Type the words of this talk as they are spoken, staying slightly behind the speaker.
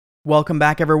Welcome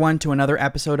back, everyone, to another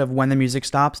episode of When the Music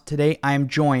Stops. Today, I am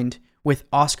joined with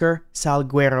Oscar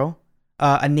Salguero,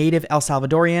 a native El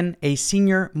Salvadorian, a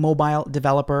senior mobile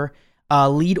developer, a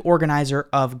lead organizer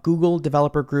of Google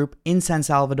Developer Group in San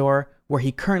Salvador, where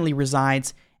he currently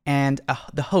resides, and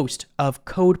the host of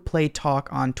Code Play Talk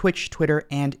on Twitch, Twitter,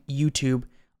 and YouTube.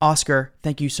 Oscar,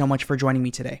 thank you so much for joining me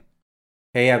today.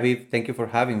 Hey, Aviv, thank you for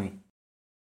having me.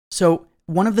 So,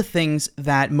 one of the things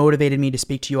that motivated me to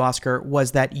speak to you, Oscar,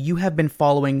 was that you have been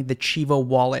following the Chivo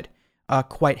wallet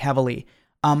quite heavily.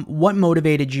 What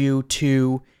motivated you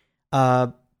to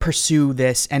pursue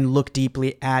this and look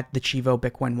deeply at the Chivo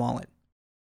Bitcoin wallet?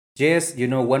 Yes,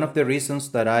 one of the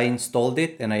reasons that I installed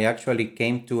it, and I actually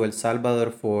came to El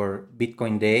Salvador for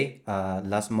Bitcoin Day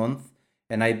last month,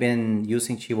 and I've been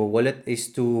using Chivo Wallet,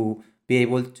 is to be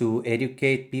able to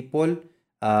educate people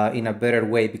in a better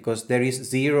way, because there is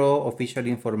zero official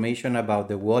information about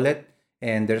the wallet,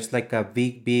 and there's like a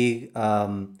big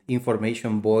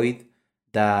information void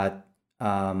that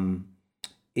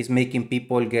is making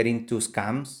people get into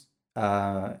scams.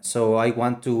 So I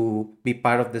want to be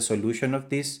part of the solution of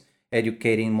this,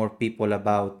 educating more people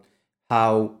about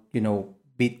how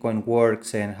Bitcoin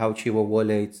works and how Chivo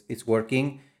Wallet is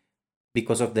working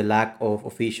because of the lack of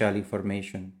official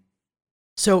information.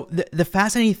 So the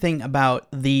fascinating thing about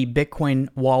the Bitcoin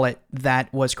wallet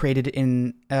that was created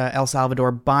in El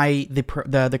Salvador by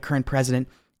the current president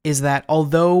is that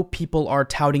although people are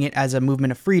touting it as a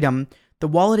movement of freedom, the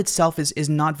wallet itself is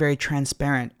not very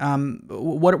transparent.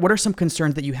 What are some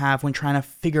concerns that you have when trying to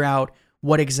figure out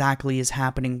what exactly is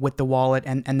happening with the wallet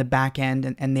and the back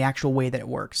end and the actual way that it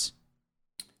works?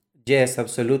 Yes,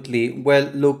 absolutely. Well,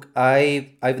 look,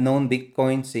 I've known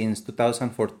Bitcoin since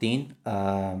 2014.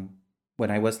 When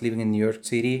I was living in New York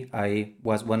City, I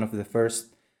was one of the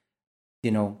first,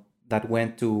 that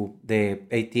went to the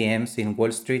ATMs in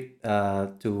Wall Street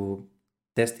to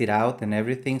test it out and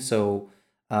everything. So,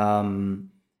 um,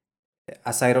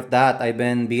 aside of that, I've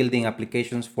been building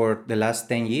applications for the last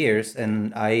 10 years,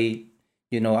 and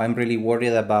I'm really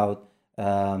worried about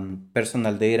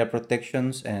personal data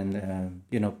protections and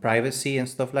privacy and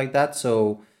stuff like that.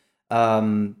 So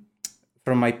um,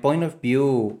 from my point of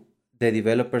view, the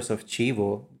developers of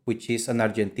Chivo, which is an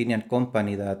Argentinian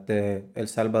company that the El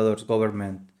Salvador's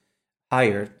government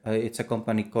hired, it's a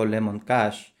company called Lemon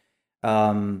Cash.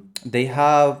 They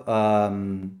have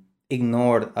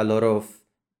ignored a lot of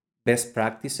best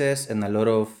practices and a lot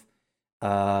of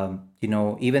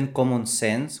even common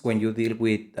sense when you deal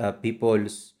with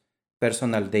people's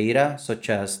personal data,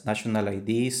 such as national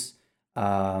IDs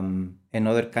and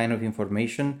other kind of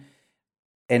information.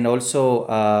 And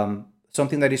also,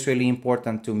 something that is really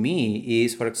important to me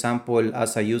is, for example,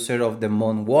 as a user of the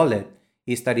Mon wallet,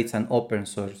 is that it's an open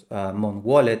source Mon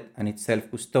wallet and it's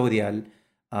self-custodial,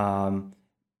 um,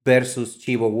 versus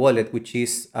Chivo wallet, which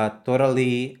is a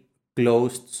totally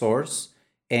closed source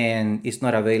and is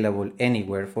not available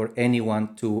anywhere for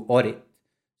anyone to audit.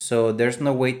 So there's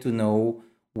no way to know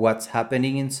what's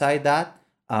happening inside that.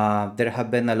 There have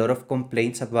been a lot of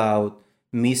complaints about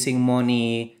missing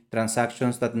money,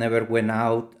 transactions that never went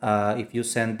out if you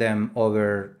send them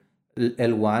over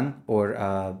L1 or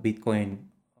Bitcoin,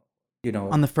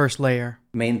 On the first layer.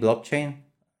 main blockchain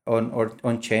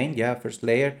on chain, yeah, first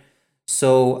layer.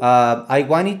 So I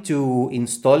wanted to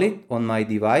install it on my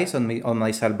device on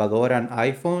my Salvadoran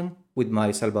iPhone with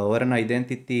my Salvadoran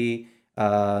identity,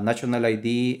 national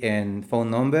ID, and phone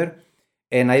number.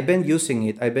 And I've been using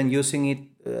it. I've been using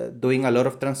it, doing a lot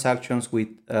of transactions with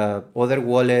other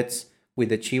wallets, with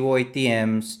the Chivo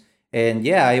ATMs, and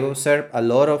yeah, I observed a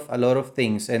lot of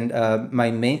things. And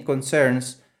my main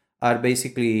concerns are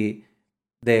basically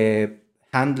the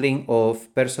handling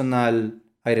of personal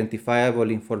identifiable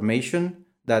information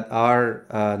that are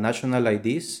national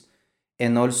IDs.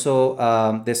 And also,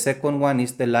 the second one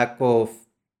is the lack of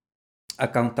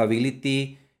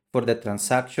accountability for the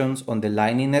transactions on the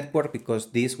Lightning Network,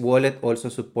 because this wallet also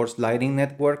supports Lightning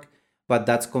Network, but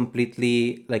that's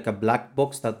completely like a black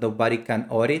box that nobody can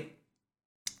audit.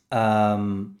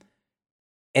 Um,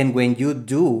 and when you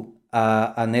do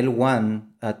an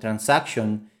L1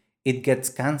 transaction, it gets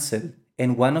canceled.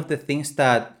 And one of the things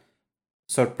that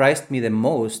surprised me the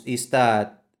most is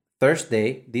that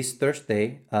this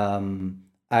Thursday,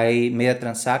 I made a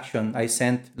transaction. I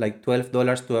sent like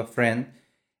 $12 to a friend,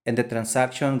 and the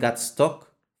transaction got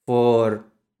stuck for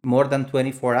more than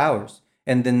 24 hours.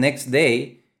 And the next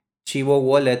day, Chivo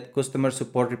Wallet customer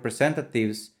support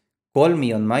representatives call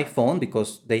me on my phone,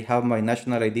 because they have my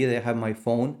national ID, they have my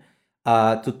phone,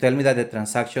 to tell me that the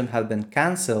transaction had been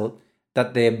canceled,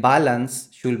 that the balance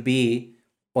should be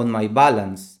on my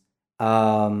balance.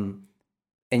 Um,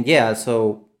 and yeah,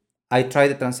 so I tried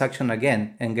the transaction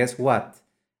again, and guess what?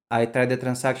 I tried the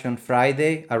transaction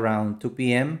Friday around 2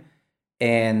 p.m.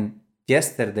 and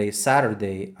yesterday,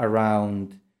 Saturday,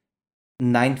 around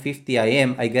 9:50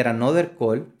 a.m., I get another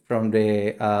call from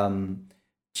the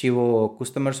Chivo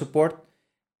customer support.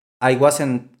 I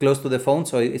wasn't close to the phone,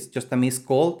 so it's just a missed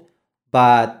call,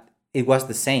 but it was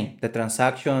the same. The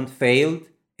transaction failed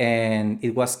and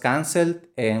it was canceled.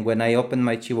 And when I opened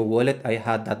my Chivo wallet, I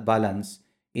had that balance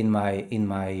in my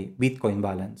Bitcoin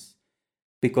balance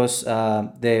because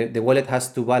the wallet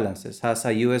has two balances, has a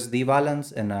USD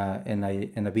balance and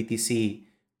a BTC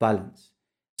balance.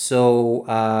 So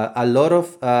a lot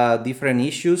of different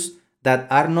issues that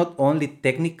are not only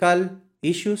technical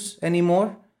issues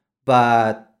anymore,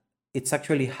 but it's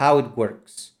actually how it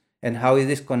works and how it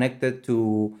is connected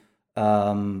to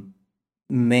um,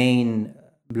 main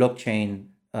blockchain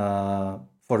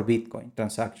for Bitcoin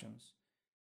transactions.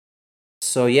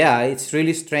 So yeah, it's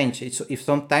really strange. It's if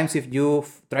sometimes if you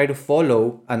try to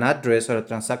follow an address or a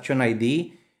transaction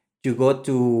ID, you go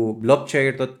to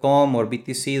blockchain.com or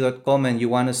btc.com and you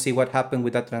want to see what happened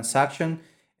with that transaction,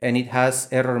 and it has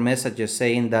error messages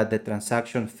saying that the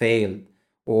transaction failed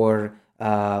or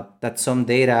that some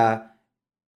data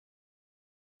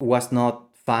was not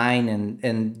fine,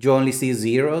 and you only see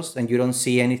zeros and you don't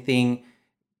see anything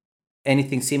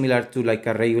similar to like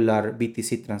a regular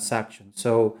BTC transaction.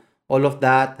 So all of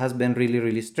that has been really,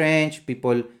 really strange.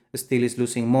 People still is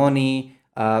losing money.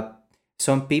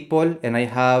 Some people, and I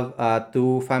have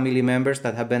two family members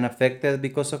that have been affected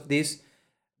because of this.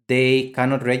 They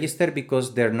cannot register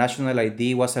because their national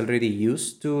ID was already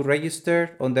used to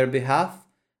register on their behalf.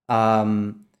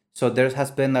 So there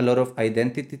has been a lot of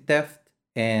identity theft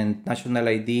and national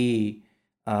ID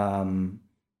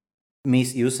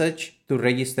misusage to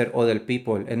register other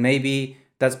people, and maybe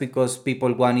that's because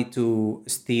people wanted to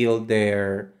steal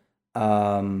their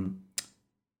um,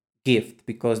 gift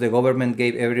because the government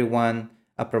gave everyone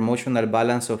a promotional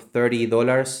balance of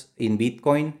 $30 in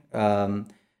Bitcoin.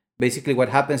 Basically, what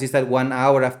happens is that 1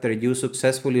 hour after you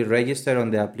successfully register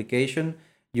on the application,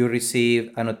 you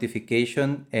receive a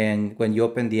notification, and when you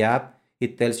open the app,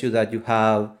 it tells you that you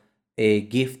have a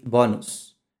gift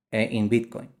bonus in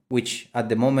Bitcoin, which at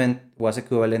the moment was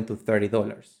equivalent to $30.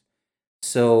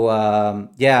 So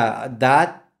yeah,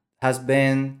 that has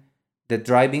been the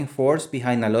driving force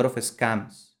behind a lot of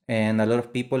scams, and a lot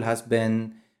of people has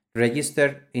been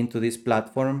registered into this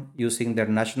platform using their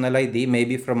national ID,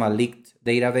 maybe from a leaked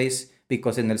database,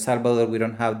 because in El Salvador we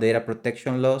don't have data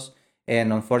protection laws,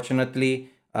 and unfortunately,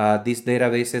 these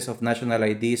databases of national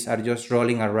IDs are just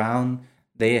rolling around.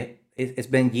 It's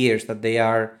been years that they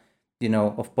are,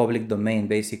 of public domain,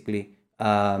 basically.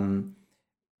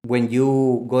 When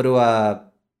you go to a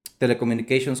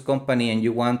telecommunications company and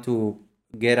you want to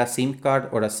get a SIM card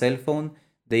or a cell phone,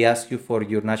 they ask you for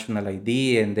your national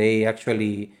ID, and they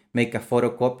actually make a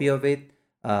photocopy of it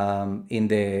in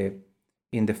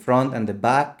the front and the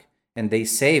back, and they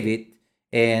save it.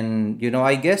 And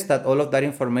I guess that all of that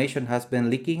information has been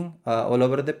leaking all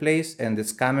over the place, and the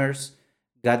scammers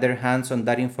got their hands on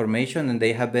that information, and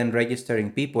they have been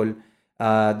registering people.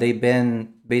 They've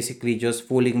been basically just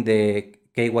fooling the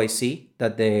KYC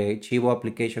that the Chivo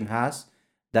application has,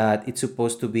 that it's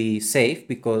supposed to be safe,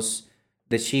 because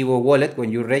the Chivo wallet,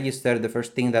 when you register, the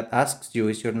first thing that asks you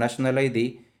is your national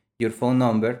ID, your phone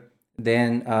number.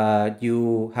 Then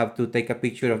you have to take a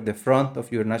picture of the front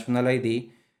of your national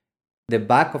ID, the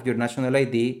back of your national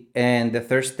ID, and the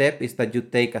third step is that you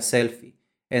take a selfie.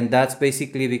 And that's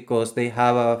basically because they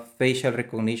have a facial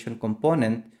recognition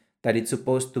component that it's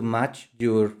supposed to match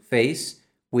your face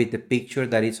with the picture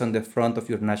that is on the front of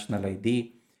your national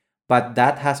ID. But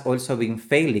that has also been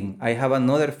failing. I have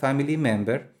another family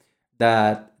member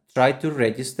that tried to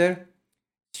register.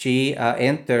 She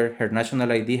entered her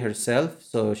national ID herself,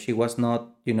 so she was not,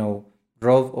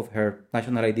 robbed of her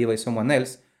national ID by someone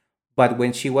else. But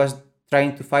when she was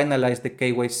trying to finalize the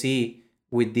KYC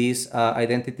with this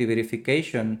identity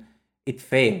verification, it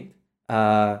failed.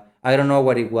 I don't know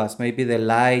what it was. Maybe the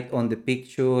light on the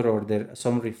picture or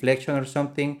some reflection or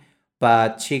something.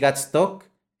 But she got stuck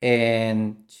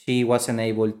and she wasn't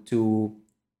able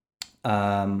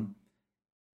um,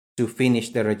 to finish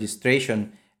the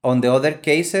registration. On the other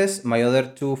cases, my other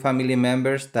two family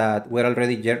members that were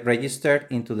already registered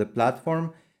into the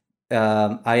platform,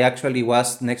 I actually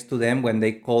was next to them when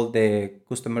they called the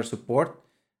customer support.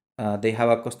 They have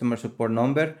a customer support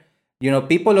number.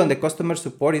 People on the customer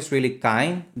support is really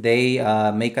kind. They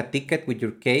make a ticket with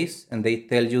your case and they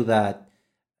tell you that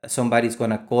somebody's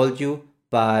gonna call you.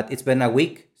 But it's been a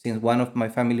week since one of my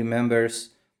family members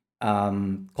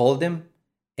called them,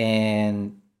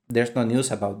 and there's no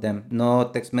news about them, no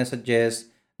text messages,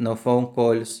 no phone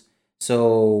calls.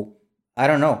 So I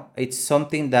don't know. It's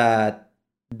something that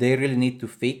they really need to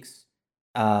fix,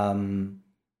 um,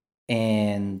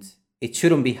 and it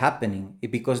shouldn't be happening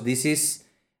because this is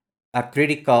a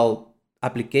critical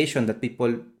application that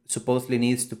people supposedly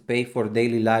needs to pay for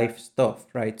daily life stuff,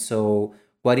 right? So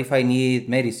what if I need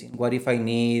medicine? What if I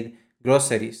need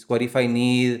groceries? What if I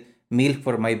need milk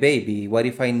for my baby? What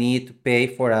if I need to pay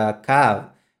for a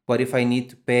cab? What if I need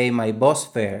to pay my bus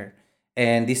fare?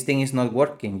 And this thing is not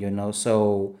working,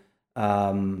 So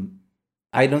um,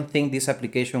 I don't think this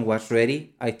application was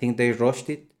ready. I think they rushed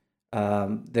it.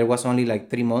 There was only like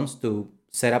 3 months to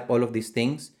set up all of these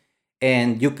things,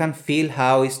 and you can feel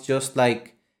how it's just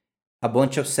like a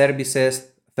bunch of services,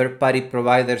 third-party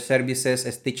provider services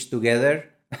stitched together,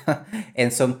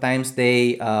 and sometimes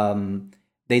they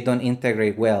don't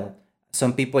integrate well.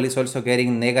 Some people is also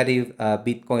getting negative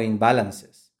Bitcoin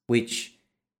balances, which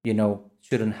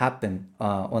shouldn't happen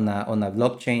on a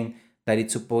blockchain that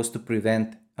it's supposed to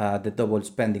prevent the double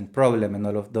spending problem and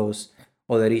all of those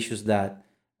other issues that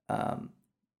um,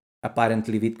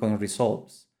 apparently Bitcoin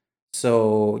resolves.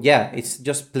 So yeah, it's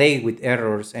just plagued with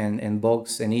errors and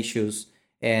bugs and issues.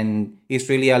 And it's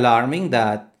really alarming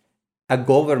that a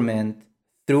government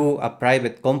through a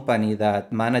private company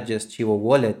that manages Chivo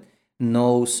Wallet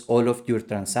knows all of your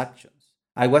transactions.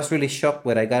 I was really shocked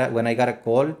when I got a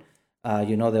call,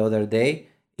 the other day.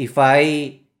 If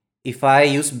I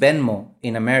use Venmo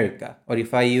in America, or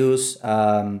if I use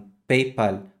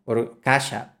PayPal or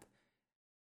Cash App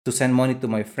to send money to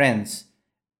my friends,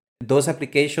 those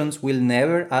applications will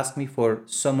never ask me for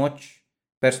so much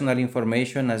personal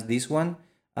information as this one.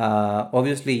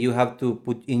 Obviously, you have to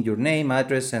put in your name,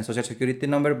 address, and social security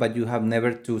number, but you have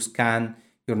never to scan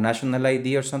your national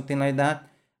ID or something like that.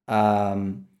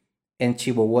 And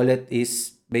Chivo Wallet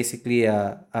is basically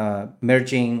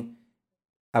merging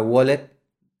a wallet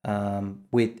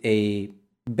with a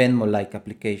Venmo-like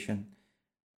application.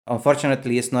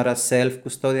 Unfortunately, it's not a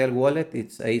self-custodial wallet.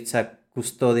 It's a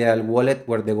custodial wallet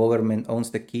where the government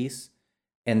owns the keys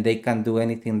and they can do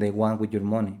anything they want with your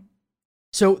money.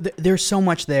 So there's so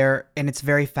much there, and it's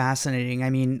very fascinating. I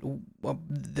mean,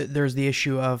 there's the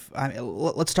issue of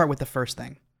let's start with the first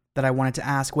thing that I wanted to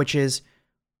ask, which is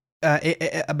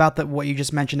about what you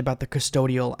just mentioned about the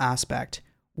custodial aspect.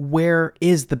 Where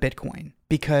is the Bitcoin?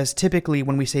 Because typically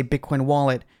when we say Bitcoin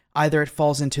wallet, either it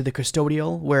falls into the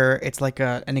custodial, where it's like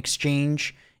an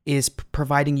exchange is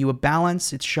providing you a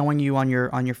balance, it's showing you on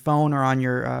your phone or on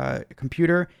your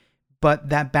computer, but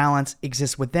that balance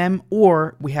exists with them.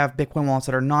 Or we have Bitcoin wallets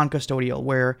that are non-custodial,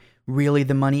 where really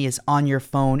the money is on your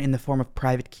phone in the form of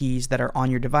private keys that are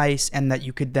on your device, and that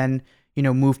you could then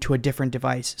move to a different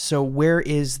device. So where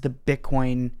is the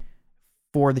Bitcoin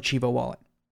for the Chivo wallet?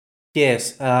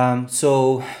 Yes.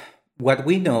 So what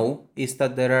we know is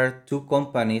that there are two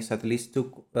companies, at least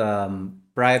two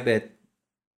private,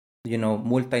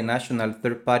 multinational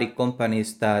third-party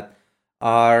companies that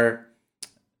are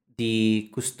the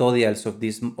custodials of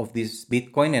this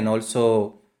Bitcoin, and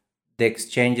also the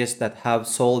exchanges that have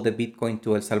sold the Bitcoin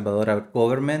to El Salvador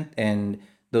government. And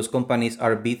those companies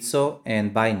are Bitso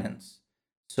and Binance.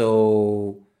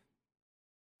 So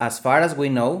as far as we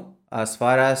know, as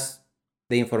far as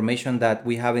the information that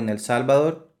we have in El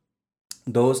Salvador,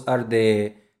 those are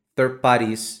the third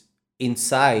parties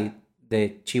inside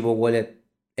the Chivo wallet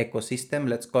ecosystem,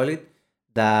 let's call it,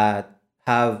 that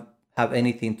have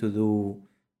anything to do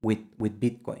with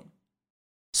Bitcoin.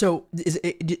 So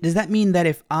does that mean that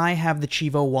if I have the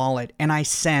Chivo wallet and I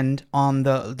send on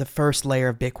the first layer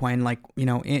of Bitcoin, like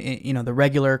the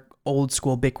regular old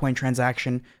school Bitcoin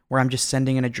transaction, where I'm just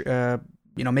sending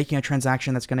making a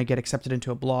transaction that's going to get accepted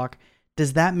into a block,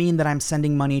 does that mean that I'm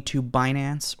sending money to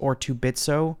Binance or to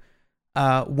Bitso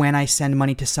when I send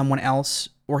money to someone else,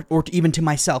 or even to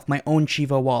myself, my own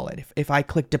Chivo wallet? If I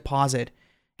click deposit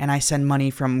and I send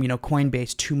money from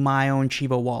Coinbase to my own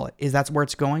Chivo wallet, is that where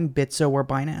it's going, Bitso or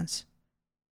Binance?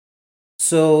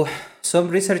 So some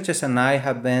researchers and I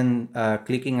have been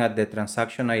clicking at the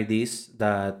transaction IDs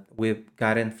that we've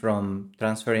gotten from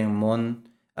transferring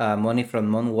money from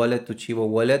Mon wallet to Chivo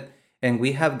wallet, and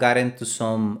we have gotten to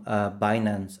some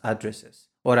Binance addresses,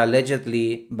 or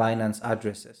allegedly Binance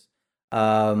addresses.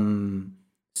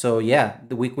 So yeah,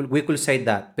 we could say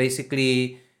that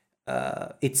basically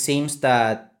it seems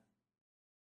that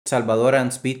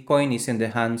Salvadoran's Bitcoin is in the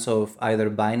hands of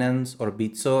either Binance or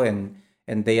Bitso,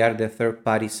 and they are the third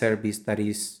party service that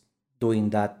is doing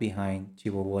that behind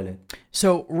Chivo wallet.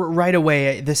 So right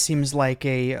away, this seems like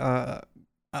a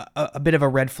bit of a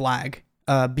red flag,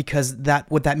 because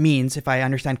what that means, if I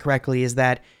understand correctly, is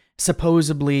that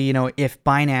supposedly, if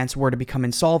Binance were to become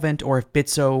insolvent, or if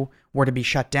Bitso were to be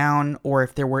shut down, or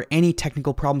if there were any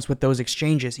technical problems with those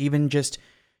exchanges, even just,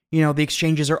 the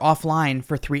exchanges are offline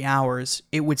for 3 hours,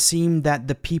 it would seem that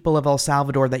the people of El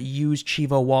Salvador that use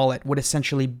Chivo Wallet would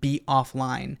essentially be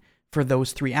offline for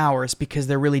those 3 hours because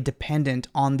they're really dependent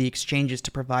on the exchanges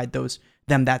to provide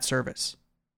them that service.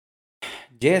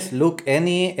 Yes, look,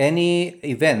 any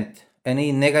event,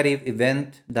 any negative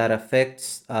event that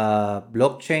affects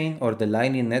blockchain or the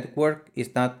Lightning Network is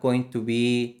not going to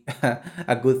be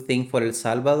a good thing for El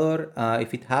Salvador.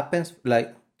 If it happens,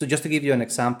 like just to give you an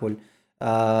example,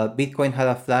 Bitcoin had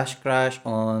a flash crash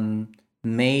on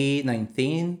May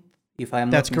 19th, if I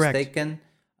am That's not correct. mistaken.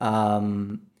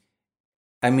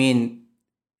 I mean,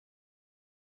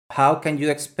 how can you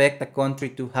expect a country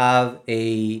to have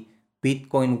a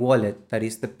Bitcoin wallet that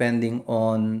is depending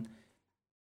on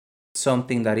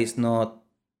something that is not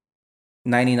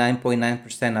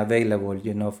 99.9% available,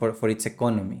 for its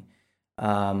economy?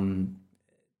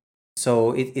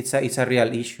 So it's a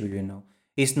real issue.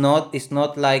 It's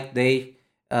not like the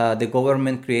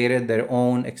government created their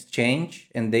own exchange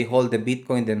and they hold the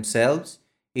Bitcoin themselves.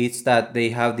 It's that they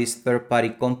have these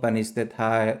third-party companies that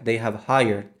they have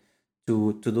hired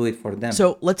to do it for them.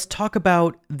 So let's talk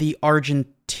about the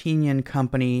Argentinian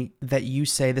company that you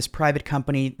say, this private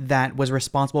company that was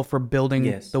responsible for building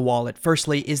Yes. the wallet.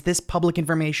 Firstly, is this public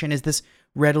information? Is this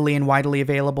readily and widely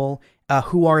available?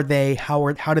 Who are they?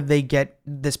 How did they get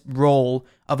this role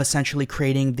of essentially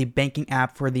creating the banking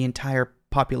app for the entire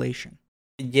population?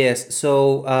 Yes,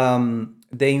 so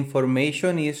the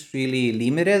information is really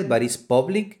limited, but it's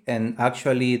public. And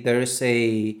actually, there's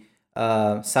a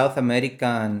South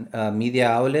American media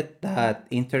outlet that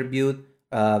interviewed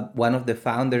one of the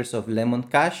founders of Lemon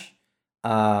Cash.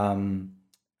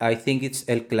 I think it's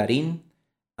El Clarín.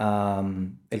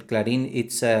 El Clarín,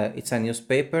 it's a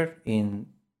newspaper in,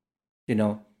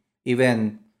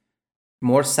 even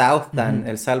more south than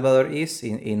El Salvador is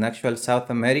in actual South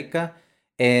America.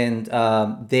 And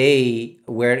they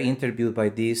were interviewed by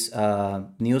this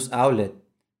news outlet,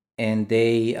 and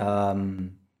they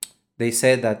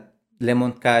said that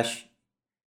Lemon Cash,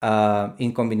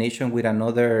 in combination with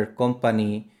another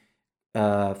company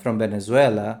from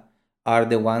Venezuela, are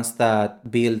the ones that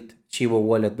built Chivo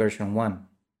Wallet version 1.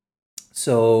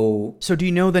 So do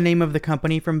you know the name of the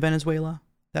company from Venezuela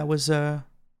that was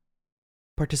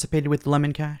participated with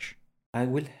Lemon Cash? I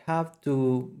will have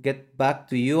to get back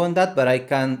to you on that, but I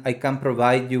can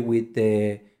provide you with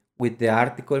the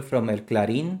article from El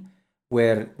Clarín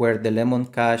where the Lemon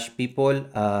Cash people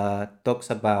talks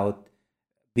about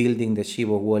building the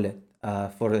Chivo wallet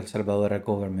for the Salvadoran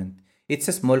government. It's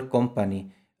a small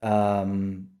company.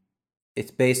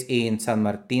 It's based in San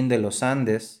Martín de los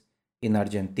Andes in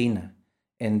Argentina,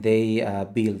 and they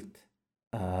built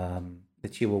the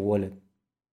Chivo wallet.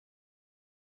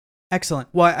 Excellent.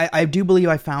 Well, I do believe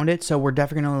I found it, so we're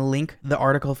definitely going to link the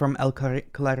article from El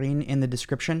Clarín in the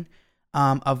description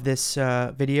of this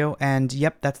video. And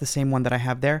yep, that's the same one that I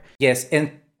have there. Yes,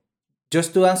 and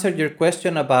just to answer your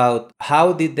question about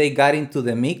how did they get into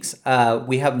the mix,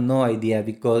 we have no idea,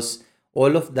 because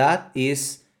all of that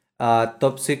is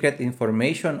top secret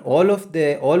information. All of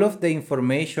the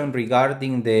information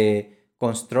regarding the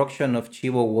construction of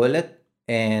Chivo wallet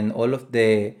and all of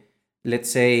the,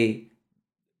 let's say,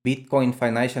 Bitcoin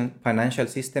financial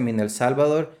system in El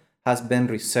Salvador has been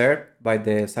reserved by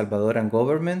the Salvadoran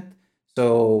government.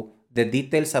 So the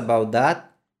details about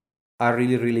that are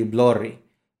really, really blurry.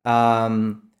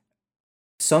 Some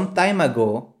time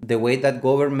ago, the way that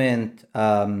government,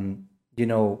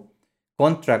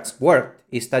 contracts worked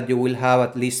is that you will have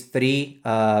at least three,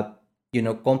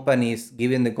 companies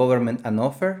giving the government an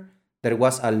offer. There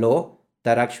was a law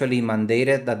that actually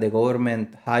mandated that the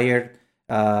government hired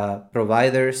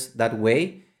providers that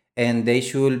way, and they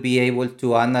should be able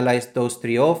to analyze those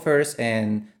three offers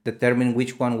and determine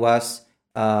which one was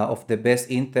of the best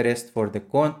interest for the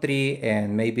country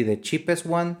and maybe the cheapest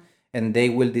one, and they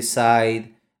will decide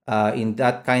in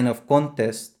that kind of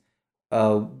contest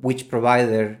which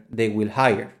provider they will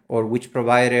hire or which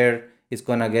provider is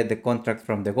going to get the contract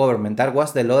from the government. That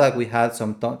was the law that we had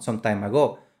some time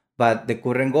ago, but the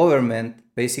current government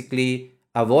basically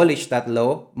abolished that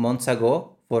law months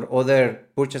ago for other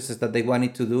purchases that they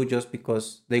wanted to do, just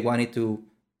because they wanted to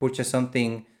purchase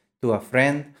something to a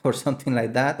friend or something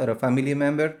like that, or a family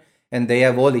member, and they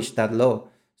abolished that law.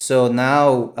 So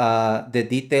now the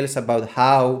details about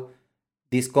how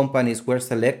these companies were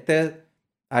selected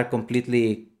are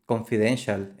completely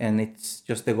confidential, and it's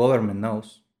just the government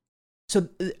knows. So,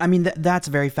 I mean, that's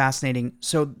very fascinating.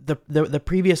 So the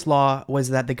previous law was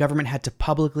that the government had to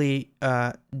publicly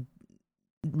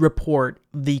report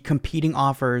the competing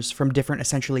offers from different,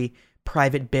 essentially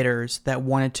private bidders that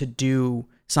wanted to do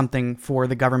something for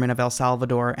the government of El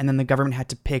Salvador, and then the government had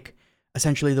to pick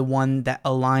essentially the one that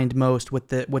aligned most with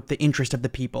the interest of the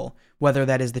people, whether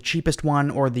that is the cheapest one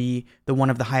or the one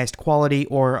of the highest quality,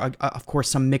 or of course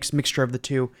some mixture of the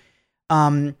two.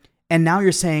 And now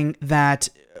you're saying that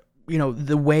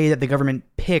the way that the government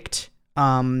picked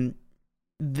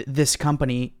this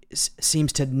company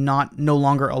seems to no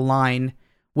longer align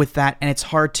with that, and it's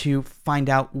hard to find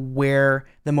out where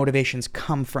the motivations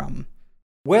come from.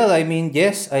 Well, I mean,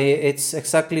 yes, it's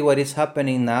exactly what is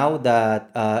happening now,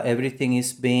 that everything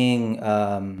is being,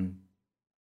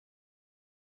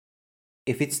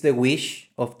 if it's the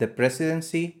wish of the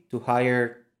presidency to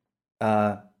hire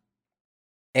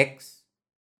X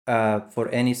for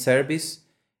any service,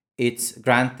 it's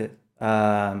granted.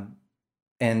 And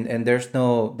there's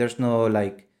no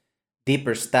like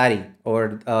deeper study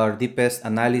or deepest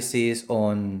analysis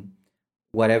on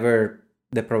whatever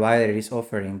the provider is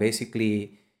offering.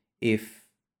 Basically, if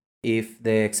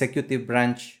the executive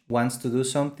branch wants to do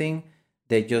something,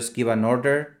 they just give an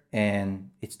order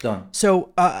and it's done.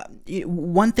 So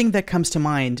one thing that comes to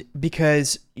mind,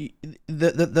 because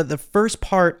the first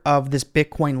part of this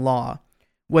Bitcoin law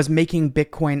was making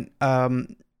Bitcoin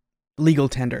legal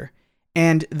tender.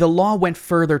 And the law went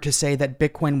further to say that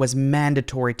Bitcoin was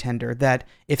mandatory tender, that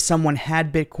if someone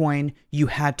had Bitcoin, you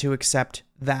had to accept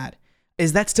that.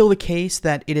 Is that still the case,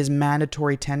 that it is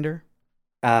mandatory tender?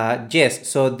 Yes,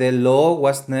 so the law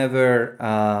was never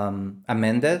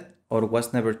amended or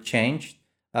was never changed.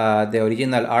 The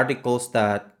original articles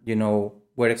that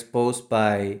were exposed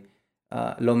by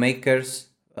lawmakers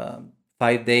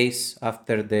 5 days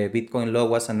after the Bitcoin law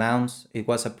was announced, it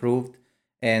was approved,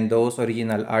 and those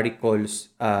original articles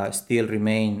still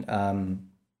remain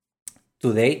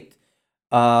to date.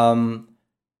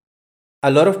 A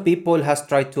lot of people has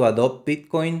tried to adopt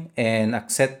Bitcoin and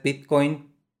accept Bitcoin.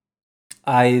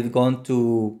 I've gone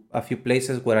to a few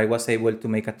places where I was able to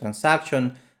make a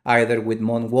transaction either with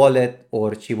Mon Wallet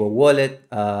or Chivo Wallet.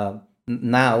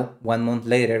 Now, 1 month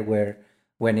later,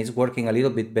 when it's working a little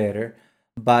bit better,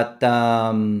 but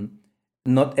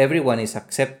not everyone is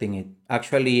accepting it.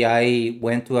 Actually, I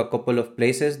went to a couple of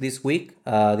places this week.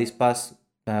 This past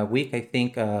week, I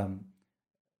think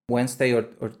Wednesday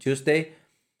or Tuesday,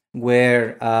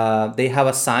 where they have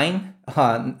a sign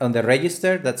on the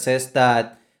register that says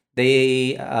that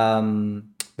they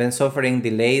been suffering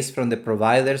delays from the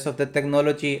providers of the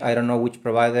technology. I don't know which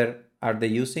provider are they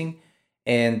using,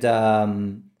 and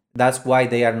that's why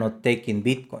they are not taking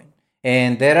Bitcoin.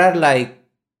 And there are like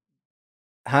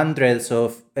hundreds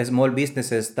of small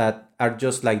businesses that are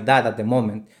just like that at the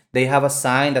moment. They have a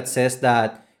sign that says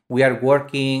that we are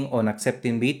working on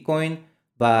accepting Bitcoin,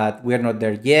 but we're not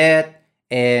there yet.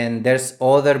 And there's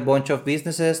other bunch of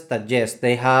businesses that, yes,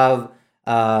 they have,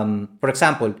 for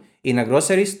example, in a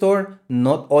grocery store,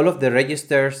 not all of the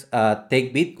registers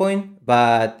take Bitcoin,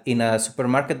 but in a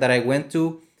supermarket that I went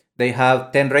to, they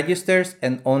have 10 registers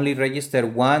and only register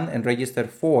 1 and register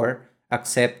 4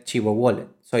 accept Chivo Wallet.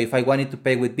 So if I wanted to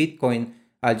pay with Bitcoin,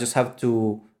 I'll just have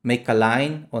to make a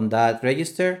line on that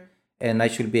register and I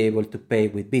should be able to pay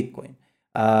with Bitcoin.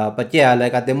 But yeah,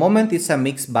 like at the moment, it's a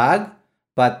mixed bag,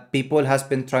 but people has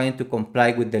been trying to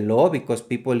comply with the law because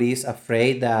people is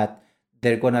afraid that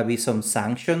there gonna be some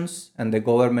sanctions and the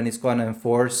government is gonna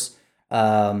enforce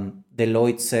the law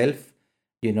itself,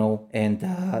 and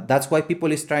that's why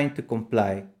people is trying to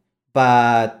comply.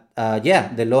 But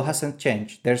yeah, the law hasn't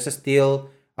changed. There's still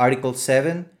Article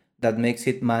 7 that makes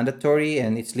it mandatory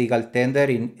and it's legal tender.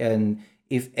 And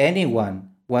if anyone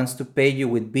wants to pay you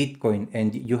with Bitcoin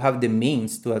and you have the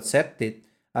means to accept it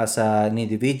as an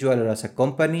individual or as a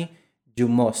company, you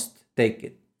must take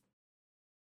it.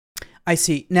 I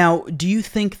see. Now, do you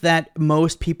think that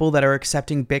most people that are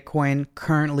accepting Bitcoin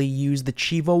currently use the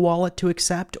Chivo wallet to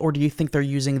accept, or do you think they're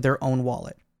using their own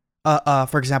wallet?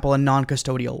 For example, a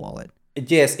non-custodial wallet?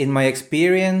 Yes, in my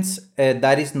experience,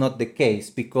 that is not the case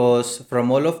because from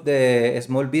all of the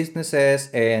small businesses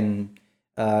and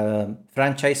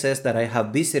franchises that I have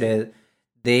visited,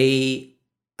 they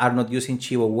are not using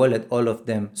Chivo Wallet, all of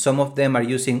them. Some of them are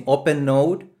using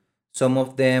OpenNode. Some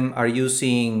of them are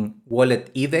using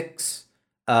Wallet EVEX,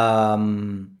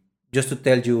 just to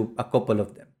tell you a couple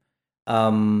of them.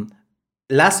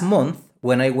 Last month,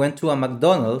 when I went to a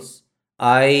McDonald's,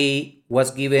 I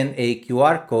was given a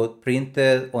QR code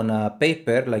printed on a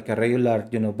paper, like a regular,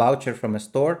 voucher from a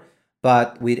store,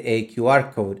 but with a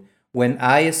QR code. When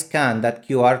I scanned that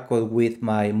QR code with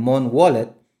my Mon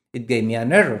wallet, it gave me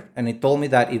an error and it told me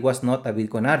that it was not a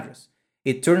Bitcoin address.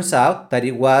 It turns out that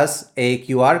it was a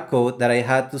QR code that I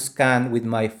had to scan with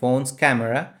my phone's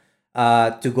camera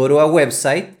to go to a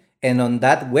website, and on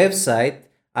that website,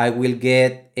 I will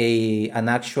get an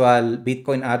actual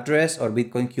Bitcoin address or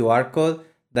Bitcoin QR code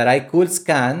that I could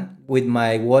scan with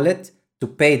my wallet to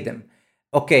pay them.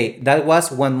 Okay, that was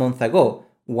 1 month ago.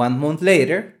 1 month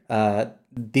later,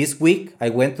 this week, I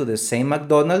went to the same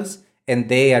McDonald's and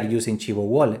they are using Chivo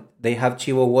Wallet. They have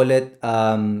Chivo Wallet.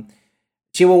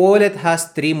 Chivo Wallet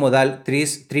has three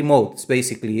modes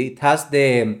basically. It has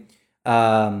the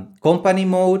company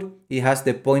mode, it has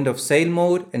the point of sale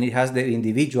mode, and it has the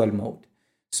individual mode.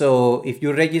 So if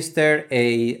you register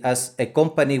as a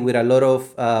company with a lot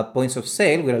of points of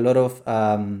sale, with a lot of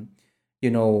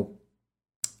you know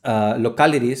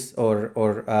localities or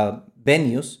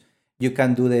venues, you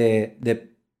can do the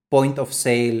point of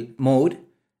sale mode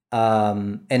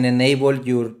and enable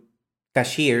your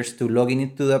cashiers to log in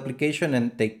into the application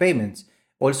and take payments.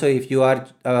 Also, if you are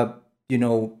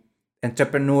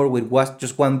entrepreneur with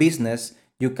just one business,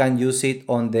 you can use it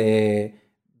on the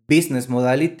business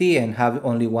modality and have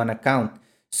only one account.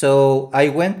 So I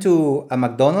went to a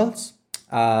McDonald's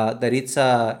that it's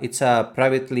a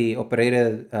privately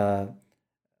operated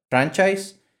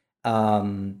franchise,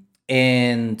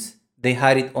 and they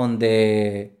had it on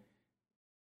the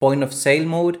point of sale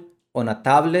mode on a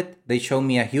tablet. They showed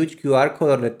me a huge QR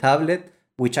code on the tablet,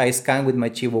 which I scanned with my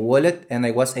Chivo wallet, and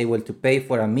I was able to pay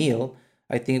for a meal.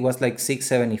 I think it was like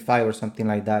 $6.75 or something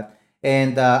like that.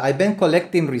 And I've been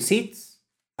collecting receipts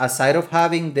aside of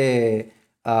having the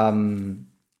actual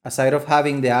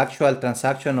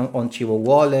transaction on Chivo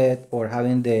wallet, or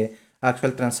having the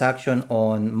actual transaction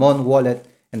on Mon wallet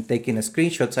and taking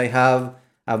screenshots. I have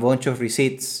a bunch of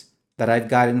receipts that I've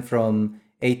gotten from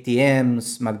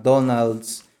ATMs,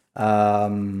 McDonald's,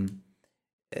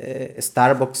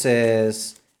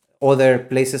 Starbucks, other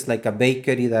places like a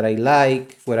bakery that I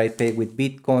like, where I pay with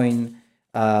Bitcoin.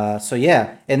 So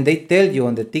yeah, and they tell you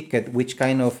on the ticket which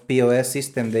kind of POS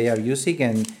system they are using,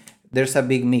 and there's a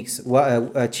big mix.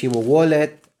 Chivo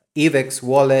wallet, Evex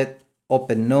wallet,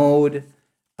 OpenNode,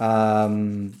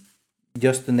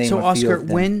 just to name So, a few Oscar, of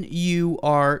them. when you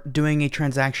are doing a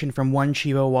transaction from one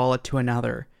Chivo wallet to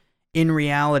another, in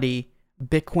reality,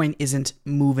 Bitcoin isn't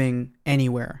moving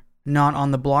anywhere. Not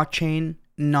on the blockchain,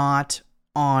 not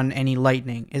on any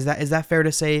Lightning. Is that fair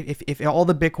to say? If all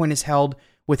the Bitcoin is held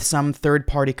with some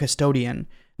third-party custodian,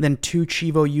 then two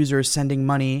Chivo users sending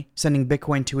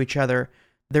Bitcoin to each other,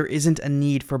 there isn't a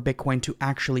need for Bitcoin to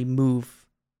actually move,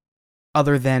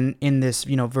 other than in this,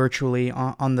 virtually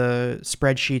on the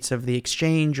spreadsheets of the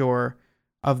exchange or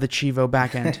of the Chivo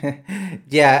backend.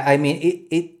 Yeah, I mean,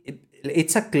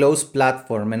 it's a closed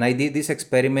platform, and I did this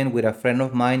experiment with a friend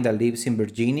of mine that lives in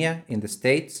Virginia in the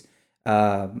States.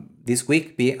 This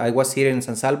week, I was here in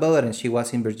San Salvador, and she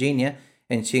was in Virginia,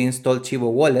 and she installed Chivo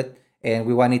Wallet, and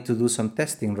we wanted to do some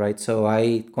testing, right? So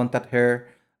I contacted her,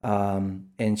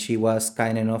 and she was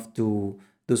kind enough to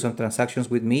do some transactions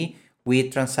with me.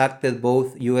 We transacted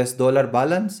both US dollar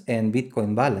balance and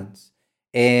Bitcoin balance.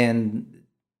 And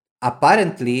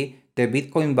apparently, the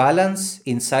Bitcoin balance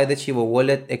inside the Chivo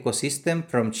wallet ecosystem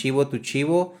from Chivo to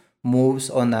Chivo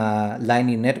moves on a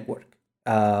Lightning network.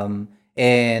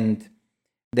 And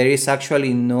there is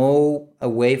actually no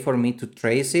way for me to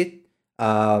trace it.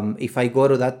 If I go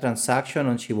to that transaction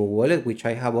on Chivo wallet, which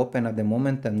I have open at the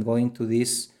moment, I'm going to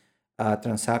this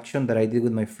transaction that I did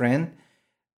with my friend.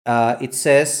 It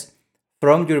says,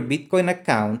 from your Bitcoin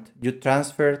account, you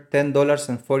transfer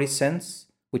 $10.40,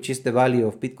 which is the value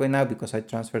of Bitcoin now, because I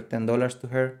transferred $10 to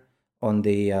her on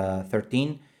the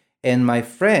 13. And my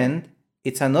friend,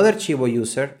 it's another Chivo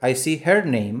user. I see her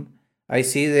name. I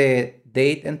see the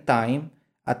date and time,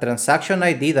 a transaction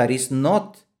ID that is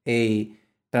not a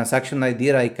transaction ID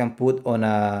that I can put on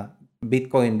a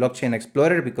Bitcoin Blockchain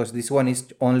Explorer, because this one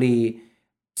is only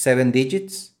 7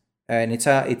 digits. And it's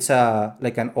a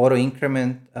like an auto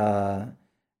increment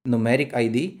numeric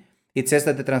ID. It says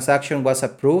that the transaction was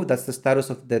approved. That's the status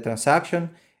of the transaction.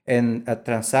 And a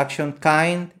transaction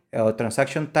kind or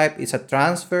transaction type is a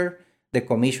transfer. The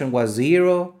commission was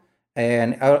 0.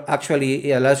 And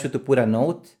actually, it allows you to put a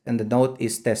note, and the note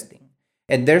is testing.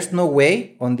 And there's no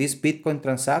way on this Bitcoin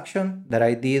transaction that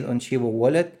I did on Chivo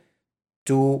Wallet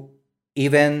to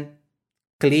even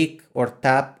click or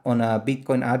tap on a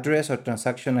Bitcoin address or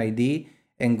transaction ID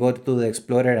and go to the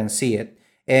Explorer and see it.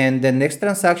 And the next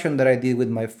transaction that I did with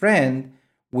my friend,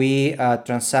 we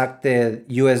transacted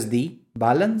USD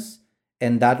balance,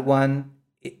 and that one,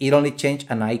 it only changed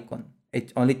an icon.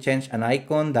 It only changed an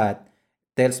icon that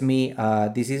tells me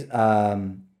this is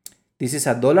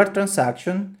a dollar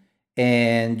transaction,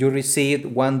 and you received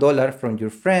 $1 from your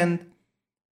friend,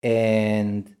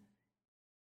 and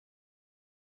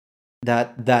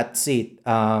that's it.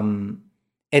 And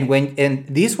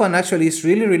this one actually is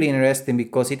really really interesting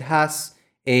because it has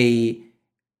a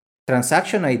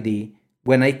transaction ID.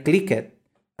 When I click it,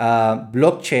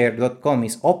 blockchair.com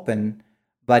is open,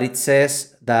 but it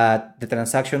says that the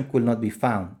transaction could not be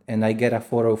found, and I get a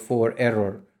 404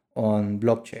 error on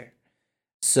blockchair.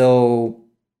 So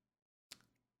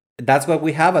that's what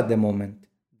we have at the moment.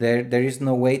 There is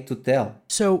no way to tell.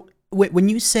 So when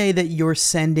you say that you're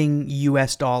sending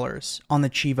US dollars on the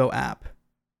Chivo app,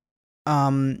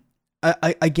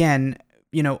 again,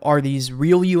 are these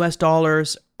real US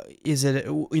dollars? Is it,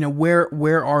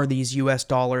 where are these US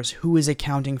dollars? Who is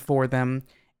accounting for them?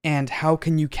 And how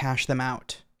can you cash them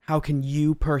out? How can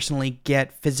you personally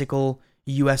get physical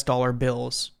US dollar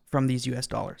bills from these US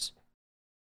dollars?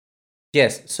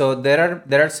 Yes, so there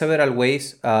are several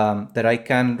ways that I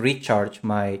can recharge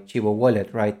my Chivo wallet,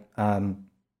 right?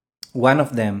 One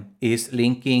of them is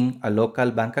linking a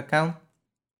local bank account.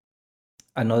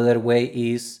 Another way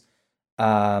is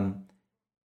um,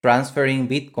 transferring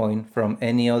Bitcoin from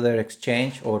any other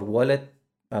exchange or wallet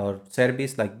or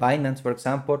service like Binance, for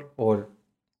example, or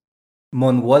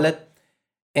Mon Wallet.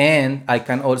 And I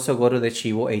can also go to the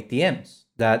Chivo ATMs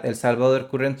that El Salvador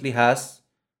currently has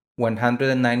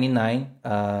 199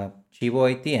 Chivo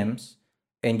ATMs.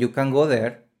 And you can go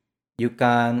there. You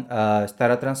can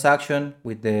start a transaction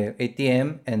with the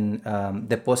ATM and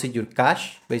deposit your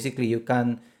cash. Basically, you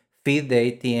can feed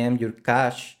the ATM your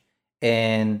cash,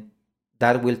 and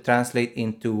that will translate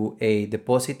into a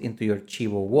deposit into your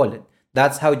Chivo wallet.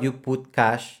 That's how you put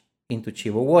cash into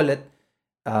Chivo wallet.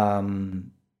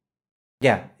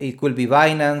 Yeah, it could be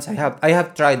Binance. I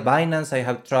have tried Binance. I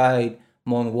have tried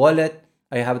Mon Wallet.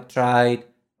 I have tried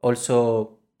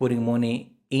also putting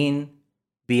money in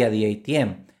via the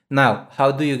ATM. Now,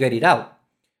 how do you get it out?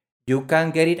 You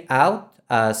can get it out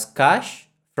as cash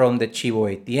from the Chivo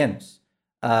ATMs.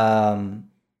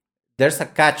 There's a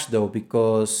catch though,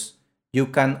 because you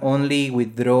can only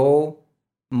withdraw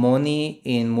money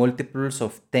in multiples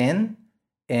of 10,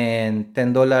 and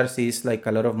 $10 is like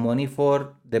a lot of money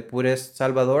for the poorest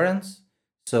Salvadorans.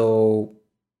 So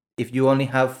if you only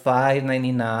have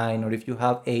 $5.99 or if you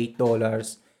have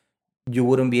 $8, you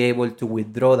wouldn't be able to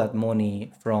withdraw that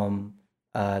money from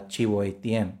Chivo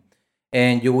ATM,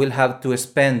 and you will have to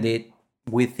spend it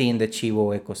within the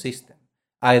Chivo ecosystem,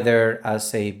 either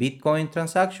as a Bitcoin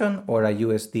transaction or a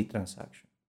USD transaction.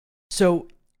 So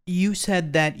you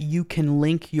said that you can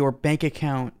link your bank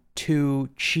account to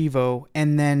Chivo,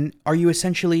 and then are you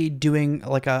essentially doing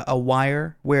like a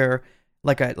wire where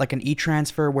like an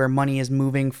e-transfer where money is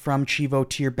moving from Chivo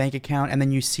to your bank account, and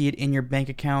then you see it in your bank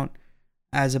account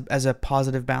as a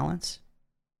positive balance?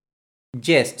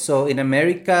 Yes, so in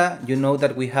America, you know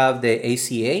that we have the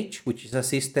ACH, which is a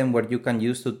system where you can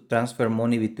use to transfer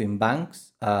money between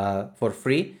banks for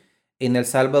free. In El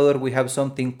Salvador, we have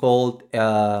something called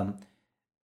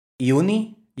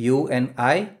UNI,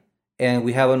 UNI, and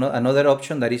we have another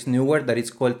option that is newer that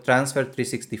is called Transfer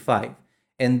 365.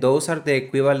 And those are the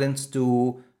equivalents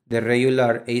to the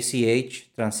regular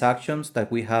ACH transactions that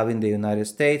we have in the United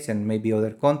States and maybe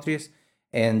other countries.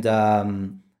 And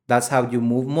that's how you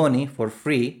move money for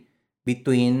free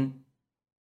between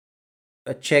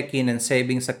checking and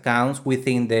savings accounts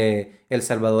within the El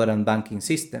Salvadoran banking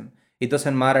system. It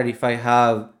doesn't matter if I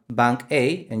have Bank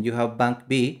A and you have Bank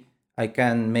B, I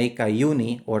can make a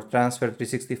UNI or Transfer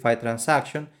 365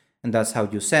 transaction, and that's how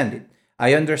you send it.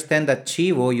 I understand that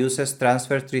Chivo uses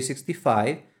Transfer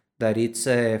 365, that it's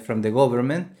from the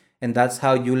government, and that's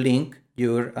how you link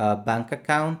your bank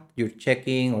account, your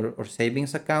checking or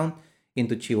savings account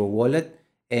into Chivo wallet,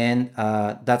 and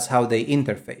that's how they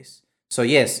interface. So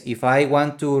yes, if I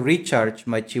want to recharge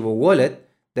my Chivo wallet,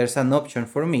 there's an option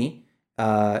for me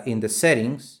in the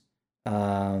settings,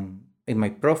 in my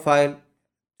profile,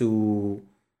 to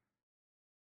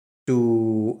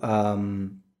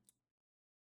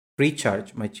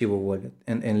recharge my Chivo wallet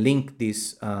and link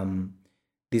this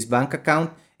bank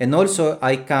account. And also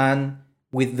I can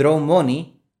withdraw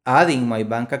money, adding my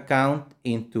bank account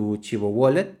into Chivo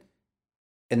wallet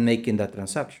and making that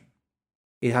transaction.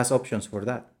 It has options for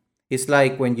that. It's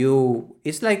like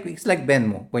it's like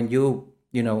Venmo when you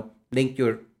link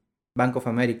your Bank of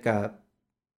America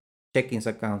checkings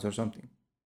accounts or something.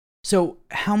 So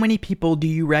how many people do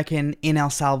you reckon in El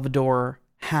Salvador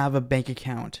have a bank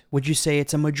account? Would you say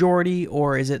it's a majority,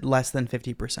 or is it less than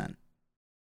 50%?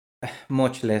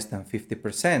 Much less than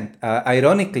 50%.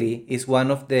 Ironically, is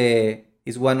one of the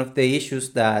issues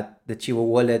that the Chivo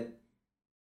wallet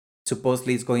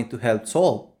supposedly is going to help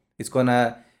solve. It's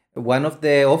gonna one of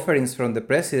the offerings from the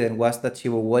president was that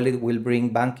Chivo Wallet will bring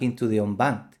banking to the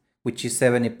unbanked, which is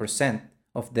 70%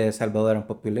 of the Salvadoran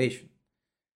population.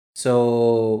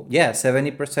 So yeah,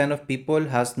 70% of people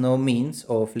has no means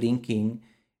of linking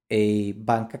a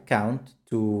bank account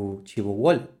to Chivo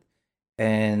Wallet.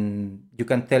 And you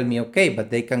can tell me, okay, but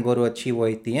they can go to a Chivo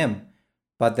ATM,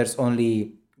 but there's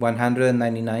only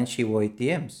 199 Chivo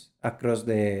ATMs across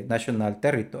the national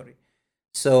territory.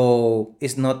 So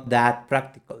it's not that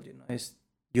practical, It's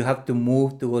you have to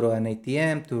move to go to an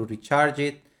ATM to recharge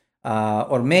it,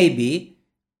 or maybe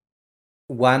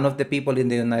one of the people in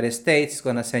the United States is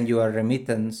gonna send you a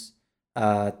remittance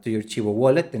to your Chivo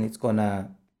wallet, and it's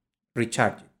gonna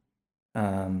recharge it.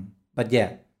 But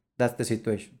yeah, that's the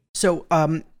situation. So,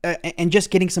 and just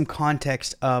getting some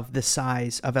context of the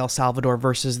size of El Salvador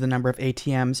versus the number of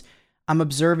ATMs, I'm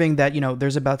observing that,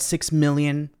 there's about 6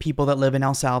 million people that live in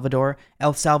El Salvador.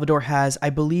 El Salvador has, I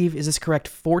believe, is this correct,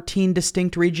 14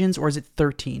 distinct regions, or is it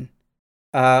 13?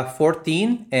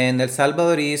 14, and El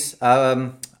Salvador is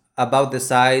about the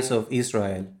size of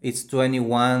Israel. It's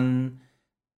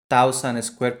 21,000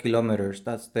 square kilometers.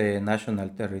 That's the national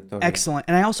territory. Excellent.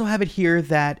 And I also have it here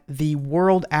that the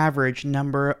world average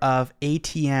number of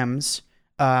ATMs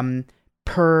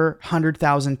per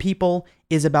 100,000 people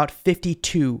is about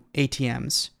 52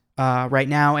 ATMs right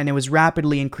now, and it was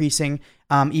rapidly increasing.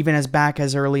 Even as back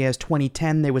as early as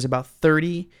 2010, there was about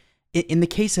 30. In the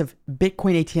case of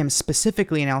Bitcoin ATMs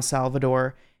specifically in El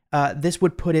Salvador, this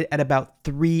would put it at about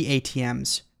 3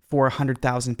 ATMs for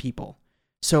 100,000 people.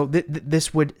 So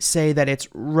this would say that it's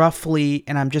roughly,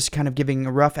 and I'm just kind of giving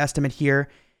a rough estimate here,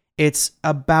 it's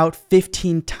about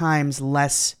 15 times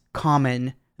less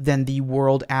common than the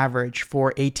world average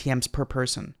for ATMs per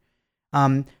person.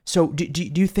 So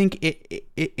do you think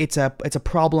it's a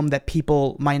problem that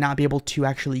people might not be able to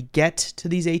actually get to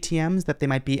these ATMs, that they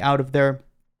might be out of their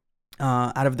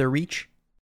reach?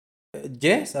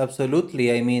 Yes,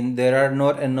 absolutely. I mean, there are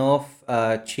not enough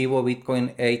Chivo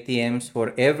Bitcoin ATMs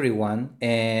for everyone.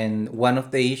 And one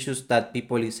of the issues that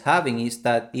people is having is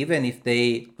that even if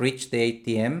they reach the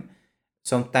ATM,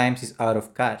 sometimes it's out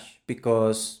of cash,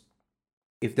 because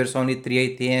if there's only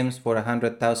 3 ATMs for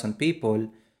 100,000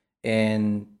 people,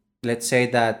 and let's say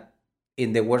that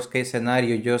in the worst case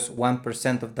scenario, just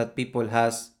 1% of that people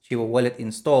has Chivo Wallet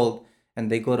installed,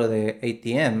 and they go to the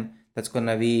ATM, that's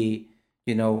gonna be,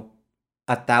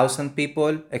 1,000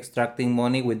 people extracting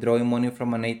money, withdrawing money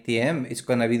from an ATM. It's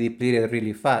gonna be depleted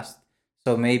really fast.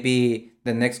 So maybe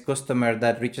the next customer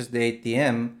that reaches the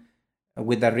ATM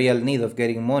with a real need of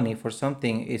getting money for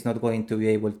something is not going to be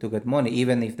able to get money,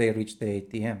 even if they reach the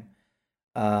ATM.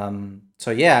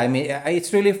 So yeah, I mean,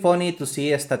 it's really funny to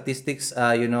see statistics,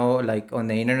 like on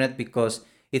the internet, because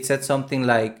it said something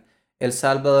like El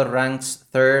Salvador ranks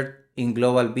third in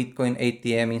global Bitcoin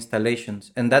ATM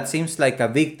installations, and that seems like a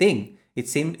big thing. It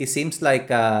seems like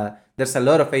there's a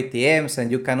lot of ATMs,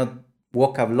 and you cannot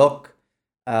walk a block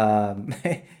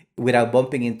without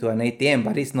bumping into an ATM,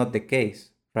 but it's not the case,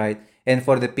 right? And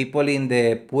for the people in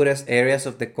the poorest areas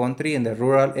of the country, in the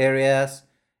rural areas,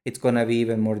 it's gonna be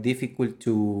even more difficult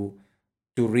to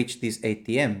reach these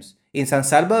ATMs. In San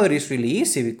Salvador, it's really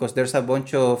easy because there's a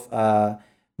bunch of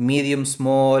medium,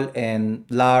 small, and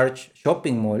large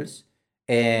shopping malls,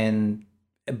 and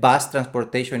bus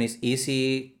transportation is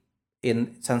easy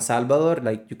in San Salvador.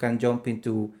 Like, you can jump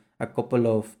into a couple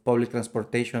of public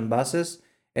transportation buses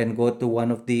and go to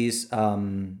one of these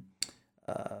shopping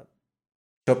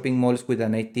malls with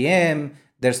an ATM.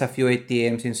 There's a few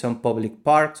ATMs in some public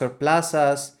parks or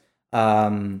plazas.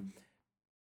 In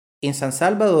San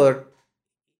Salvador,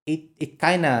 it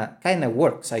kind of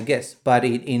works, I guess. But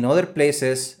in other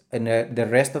places, in the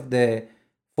rest of the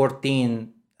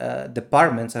 14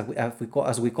 departments,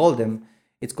 as we call them,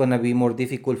 it's gonna be more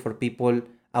difficult for people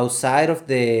outside of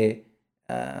the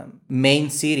main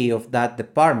city of that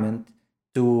department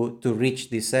to reach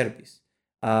this service.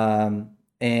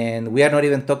 And we are not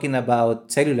even talking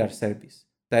about cellular service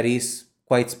that is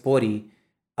quite spotty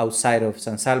outside of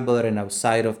San Salvador and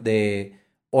outside of the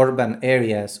urban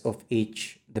areas of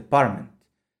each department.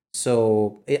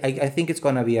 So I think it's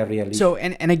going to be a real issue. So,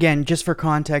 and again, just for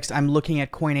context, I'm looking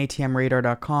at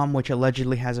coinatmradar.com, which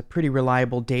allegedly has a pretty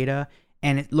reliable data,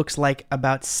 and it looks like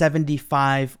about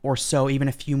 75 or so, even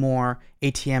a few more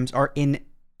ATMs are in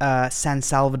San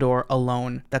Salvador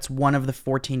alone. That's one of the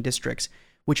 14 districts,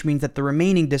 which means that the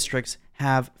remaining districts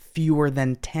have fewer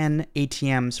than 10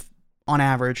 ATMs on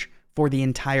average for the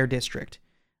entire district.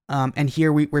 And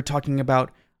here we're talking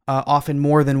about often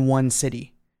more than one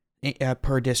city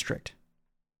per district.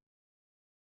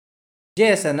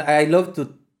 Yes, and I love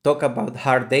talk about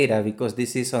hard data because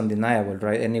this is undeniable,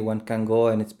 right? Anyone can go,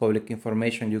 and it's public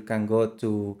information. You can go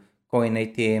to Coin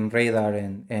ATM Radar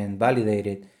and validate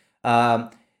it. Um,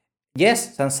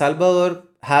 yes, San Salvador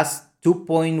has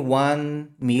 2.1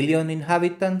 million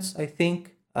inhabitants, I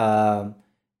think.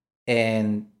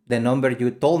 And the number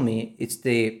you told me, it's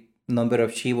the number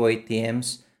of Chivo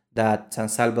ATMs that San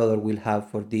Salvador will have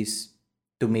for these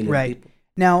 2 million Right. people.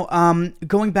 Now,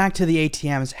 going back to the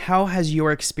ATMs, how has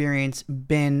your experience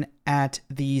been at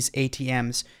these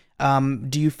ATMs?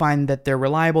 Do you find that they're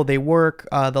reliable? They work.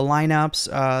 The lineups.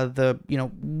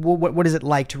 What is it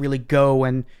like to really go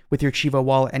and with your Chivo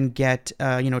wallet and get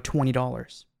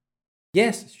 $20?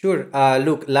 Yes, sure.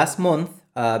 Look, last month,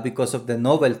 because of the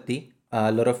novelty,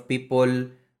 a lot of people,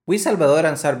 we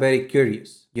Salvadorans are very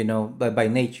curious, by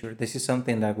nature. This is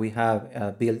something that we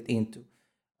have built into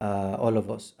all of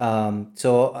us.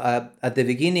 So at the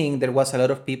beginning, there was a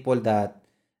lot of people that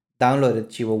downloaded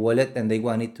Chivo Wallet and they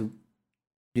wanted to,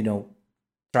 you know,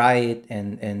 try it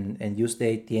and use the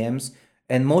ATMs,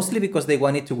 and mostly because they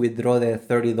wanted to withdraw the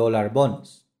 $30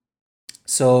 bonus.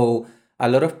 So a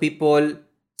lot of people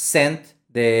sent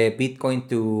the Bitcoin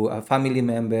to a family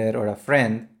member or a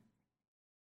friend,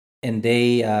 and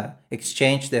they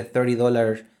exchanged the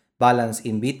 $30 balance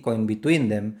in Bitcoin between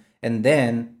them, and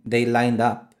then they lined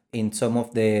up in some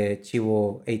of the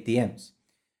Chivo ATMs.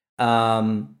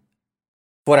 Um,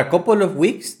 for a couple of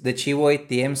weeks, the Chivo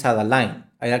ATMs had a line.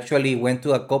 I actually went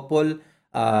to a couple.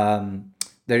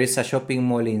 There is a shopping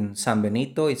mall in San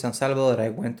Benito, in San Salvador. I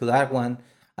went to that one.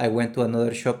 I went to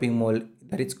another shopping mall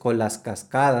that is called Las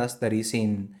Cascadas, that is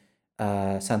in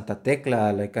Santa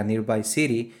Tecla, like a nearby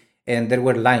city. And there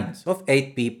were lines of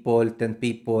 8 people, 10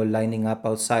 people lining up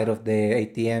outside of the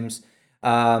ATMs.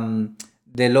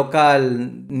 The local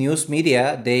news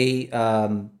media, they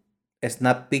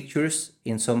snap pictures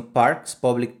in some parks,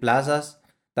 public plazas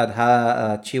that have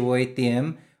a Chivo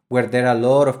ATM, where there are a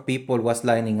lot of people was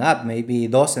lining up, maybe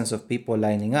dozens of people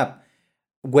lining up.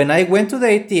 When I went to the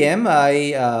ATM,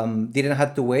 I didn't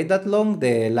have to wait that long.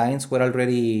 The lines were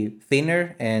already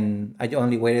thinner, and I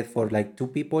only waited for like 2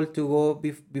 people to go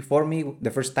before me.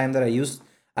 The first time that I used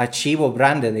a Chivo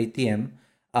branded ATM,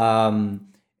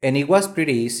 and it was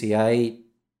pretty easy.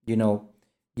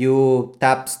 You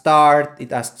tap start.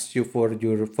 It asks you for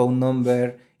your phone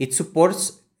number. It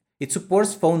supports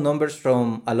phone numbers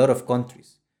from a lot of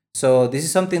countries. So this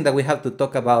is something that we have to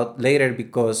talk about later,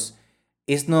 because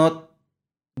it's not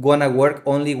gonna work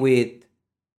only with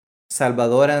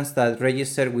Salvadorans that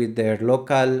register with their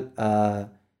local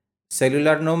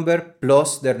cellular number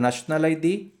plus their national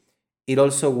ID. It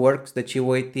also works, the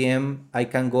Chivo ATM. I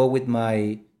can go with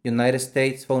my United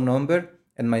States phone number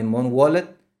and my Mon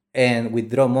wallet and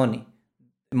withdraw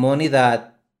money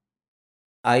that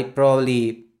I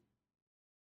probably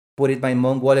put in my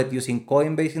Mon wallet using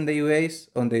Coinbase in the US,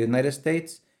 on the United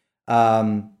States.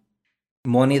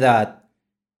 Money that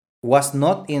was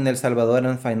not in El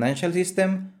Salvadoran financial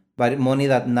system, but money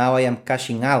that now I am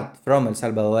cashing out from El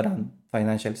Salvadoran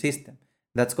financial system.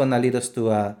 That's gonna lead us to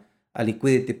a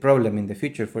liquidity problem in the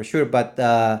future for sure. But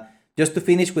just to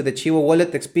finish with the Chivo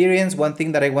wallet experience, one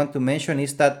thing that I want to mention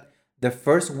is that the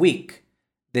first week,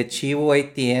 the Chivo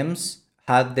ATMs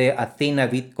had the Athena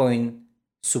Bitcoin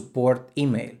support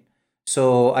email.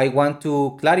 So I want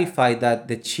to clarify that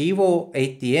the Chivo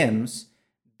ATMs,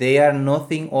 they are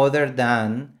nothing other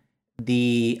than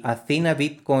the Athena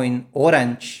Bitcoin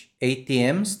orange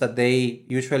ATMs that they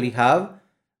usually have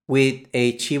with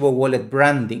a Chivo wallet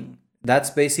branding.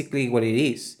 That's basically what it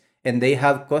is. And they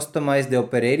have customized the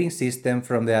operating system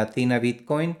from the Athena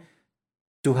Bitcoin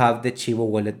to have the Chivo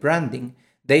wallet branding.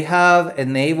 They have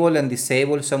enabled and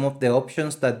disabled some of the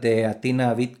options that the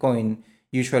Athena Bitcoin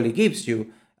usually gives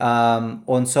you.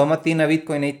 On some Athena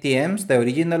Bitcoin ATMs, the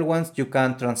original ones, you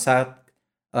can transact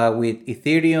with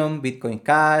Ethereum, Bitcoin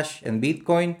Cash, and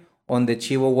Bitcoin. On the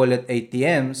Chivo wallet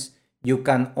ATMs, you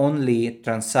can only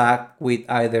transact with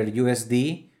either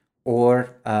USD or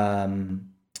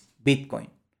Bitcoin.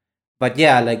 But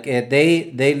yeah, like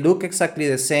they look exactly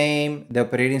the same. The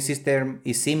operating system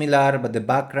is similar, but the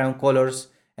background colors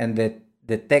and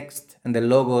the text and the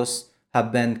logos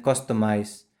have been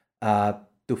customized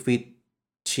to fit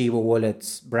Chivo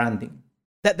Wallet's branding.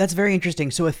 That's very interesting.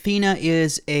 So Athena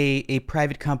is a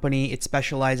private company. It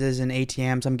specializes in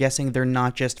ATMs. I'm guessing they're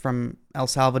not just from El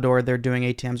Salvador. They're doing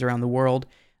ATMs around the world.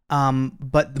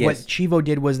 But what Yes. Chivo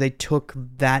did was they took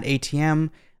that ATM,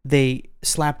 they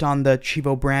slapped on the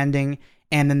Chivo branding,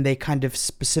 and then they kind of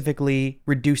specifically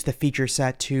reduced the feature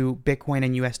set to Bitcoin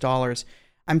and US dollars.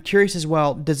 I'm curious as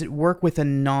well, does it work with a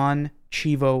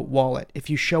non-Chivo wallet? If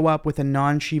you show up with a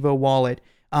non-Chivo wallet,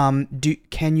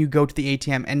 can you go to the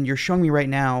ATM? And you're showing me right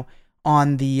now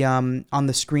on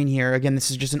the screen here. Again,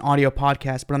 this is just an audio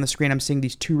podcast, but on the screen I'm seeing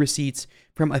these two receipts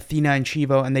from Athena and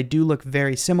Chivo, and they do look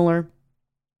very similar.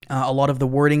 A lot of the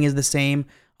wording is the same,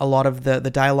 a lot of the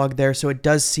dialogue there, so it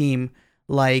does seem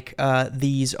like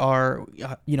these are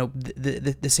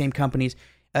the same companies.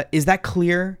 Is that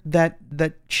clear that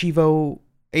Chivo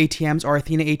ATMs are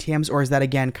Athena ATMs, or is that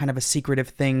again kind of a secretive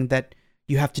thing that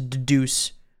you have to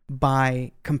deduce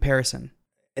by comparison?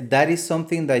 That is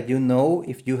something that you know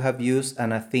if you have used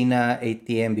an Athena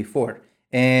ATM before.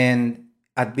 And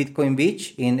at Bitcoin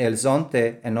Beach in El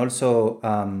Zonte and also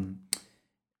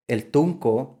El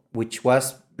Tunco, which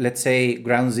was, let's say,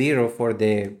 ground zero for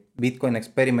the Bitcoin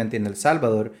experiment in El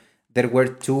Salvador, there were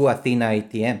two Athena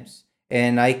ATMs.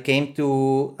 And I came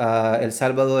to El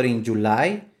Salvador in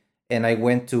July, and I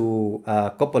went to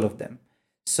a couple of them.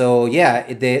 So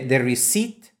yeah, the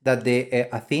receipt that the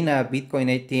Athena Bitcoin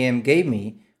ATM gave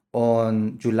me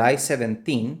on July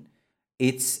 17,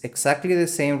 it's exactly the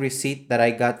same receipt that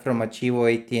I got from a Chivo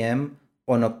ATM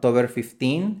on October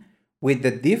 15, with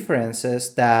the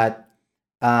differences that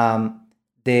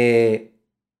the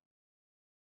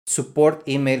support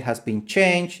email has been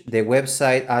changed, the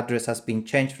website address has been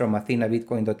changed from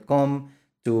athenabitcoin.com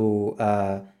to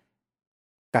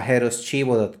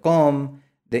cajeroschivo.com,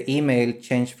 the email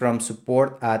changed from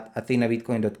support at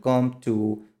athenabitcoin.com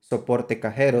to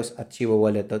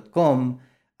soportecajeros@chivowallet.com.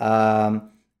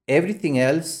 Everything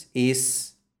else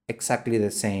is exactly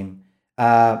the same.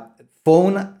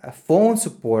 Phone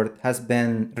support has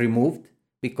been removed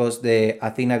because the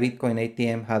Athena Bitcoin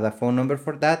ATM had a phone number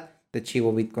for that. The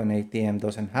Chivo Bitcoin ATM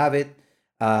doesn't have it.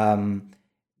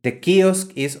 The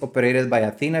kiosk is operated by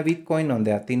Athena Bitcoin on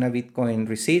the Athena Bitcoin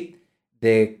receipt.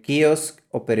 The kiosk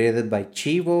operated by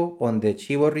Chivo on the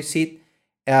Chivo receipt.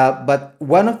 But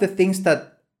one of the things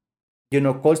that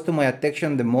calls to my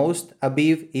attention the most,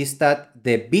 Aviv, is that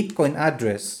the Bitcoin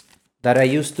address that I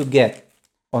used to get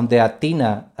on the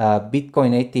Athena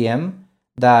Bitcoin ATM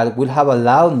that will have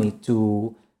allowed me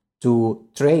to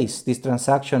trace this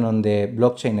transaction on the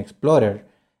blockchain explorer,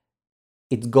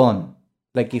 it's gone.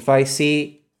 Like if I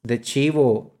see the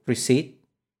Chivo receipt,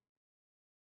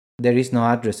 there is no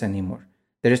address anymore.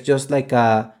 There is just like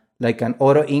an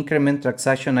auto increment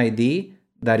transaction ID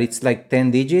that it's like 10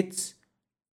 digits,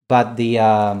 but the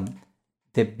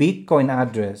Bitcoin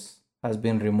address has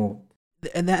been removed.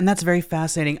 And that's very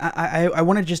fascinating. I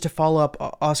wanted just to follow up,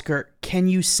 Oscar. Can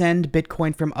you send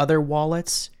Bitcoin from other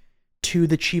wallets to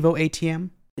the Chivo ATM?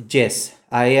 Yes,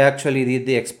 I actually did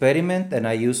the experiment and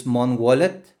I used Mon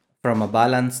Wallet from a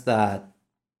balance that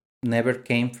never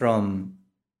came from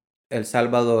El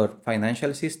Salvador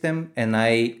financial system, and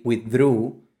I was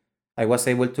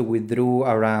able to withdraw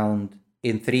around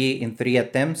in three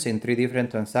attempts, in three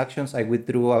different transactions. I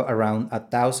withdrew around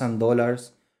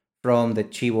 $1,000 from the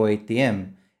Chivo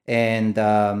ATM, and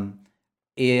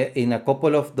in a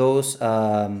couple of those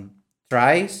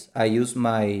tries, I used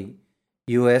my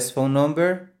US phone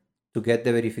number to get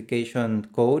the verification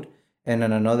code, and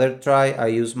on another try, I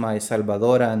used my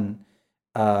Salvadoran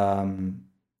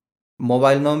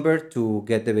mobile number to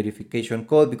get the verification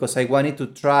code, because I wanted to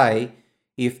try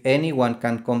if anyone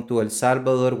can come to El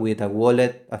Salvador with a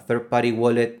wallet, a third-party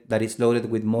wallet that is loaded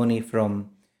with money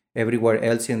from everywhere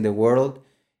else in the world,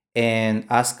 and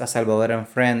ask a Salvadoran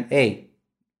friend, hey,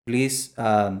 please,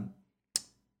 I'm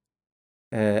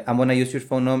going to use your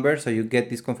phone number so you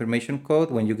get this confirmation code.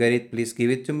 When you get it, please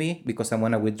give it to me because I'm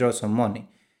going to withdraw some money.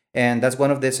 And that's one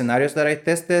of the scenarios that I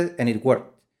tested, and it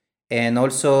worked. And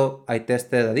also, I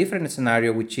tested a different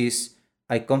scenario, which is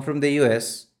I come from the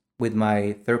US with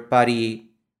my third-party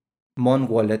Mon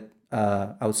wallet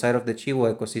outside of the Chivo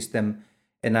ecosystem,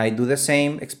 and I do the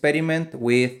same experiment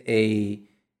with a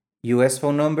US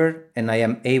phone number, and I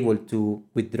am able to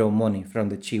withdraw money from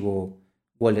the Chivo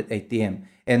wallet ATM.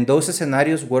 And those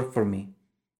scenarios work for me.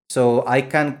 So I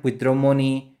can withdraw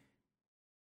money.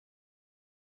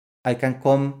 I can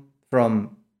come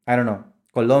from, I don't know,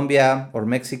 Colombia or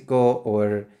Mexico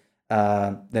or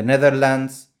the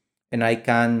Netherlands, and I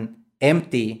can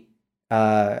empty,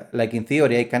 like in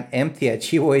theory, I can empty a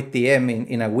Chivo ATM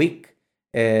in a week,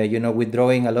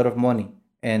 withdrawing a lot of money.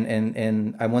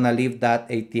 And I want to leave that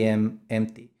ATM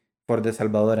empty for the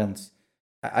Salvadorans.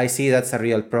 I see that's a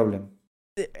real problem.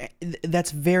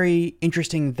 That's very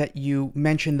interesting that you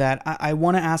mentioned that. I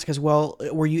want to ask as well,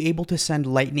 were you able to send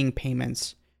Lightning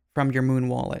payments from your Moon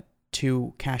wallet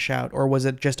to cash out, or was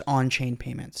it just on-chain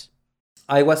payments?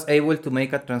 I was able to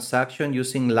make a transaction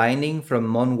using Lightning from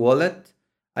Mon Wallet.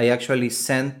 I actually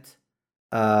sent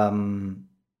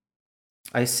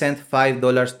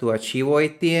 $5 to a Chivo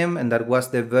ATM, and that was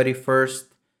the very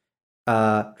first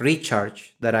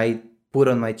recharge that I put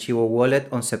on my Chivo wallet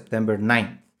on September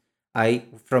 9th.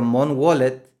 From Mon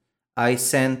Wallet, I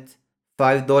sent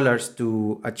 $5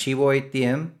 to a Chivo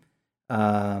ATM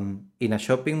in a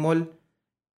shopping mall.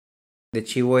 The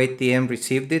Chivo ATM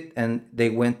received it and they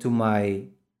went to my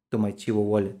Chivo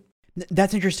wallet.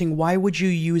 That's interesting. Why would you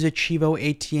use a Chivo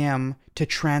ATM to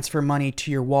transfer money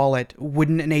to your wallet?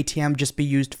 Wouldn't an ATM just be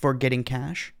used for getting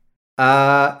cash?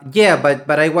 Yeah, but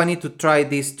I wanted to try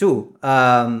this too,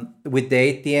 with the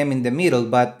ATM in the middle.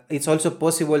 But it's also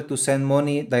possible to send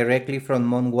money directly from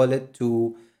Mon Wallet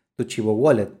to Chivo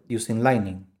Wallet using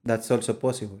Lightning. That's also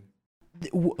possible.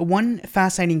 One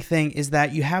fascinating thing is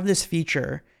that you have this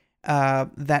feature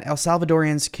that El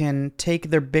Salvadorians can take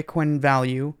their Bitcoin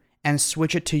value and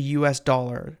switch it to US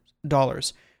dollars.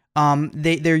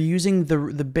 They're using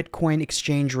the Bitcoin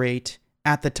exchange rate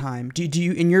at the time. Do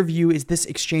you, in your view, is this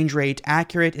exchange rate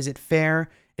accurate? Is it fair?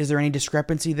 Is there any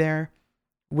discrepancy there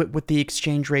with the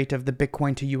exchange rate of the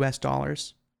Bitcoin to US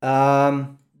dollars?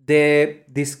 The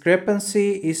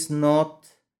discrepancy is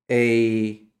not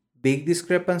a big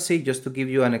discrepancy. Just to give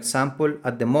you an example,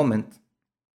 at the moment,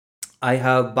 I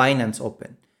have Binance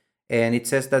open, and it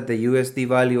says that the USD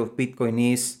value of Bitcoin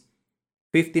is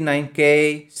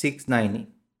 59K690.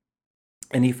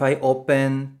 And if I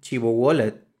open Chivo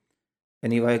Wallet,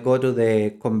 and if I go to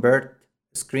the convert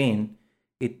screen,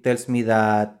 it tells me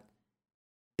that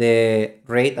the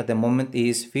rate at the moment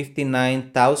is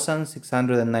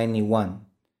 59,691.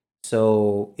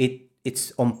 So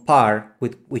it's on par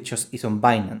with which is on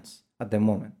Binance at the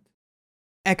moment.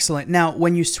 Excellent. Now,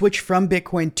 when you switch from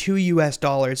Bitcoin to US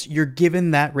dollars, you're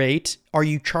given that rate. Are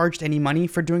you charged any money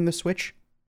for doing the switch?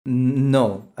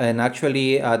 No, and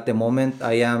actually at the moment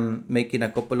I am making a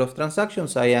couple of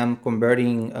transactions. I am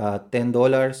converting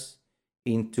 $10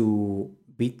 into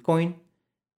Bitcoin.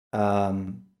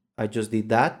 I just did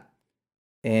that,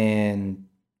 and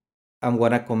I'm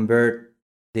gonna convert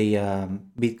the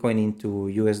Bitcoin into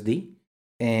USD,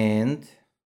 and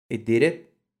it did it.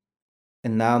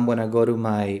 And now I'm gonna go to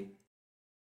my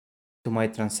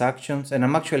transactions, and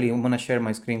I'm gonna share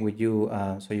my screen with you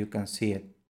so you can see it.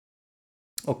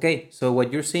 Okay, so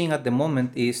what you're seeing at the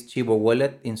moment is Chivo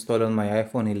Wallet installed on my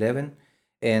iPhone 11,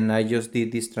 and I just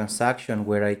did this transaction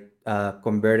where I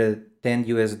converted 10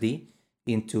 USD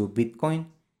into Bitcoin,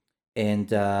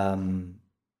 and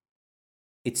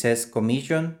it says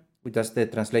commission, which is the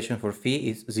translation for fee,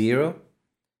 is 0,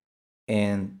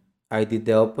 and I did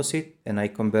the opposite, and I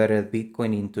converted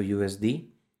Bitcoin into USD,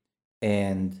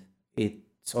 and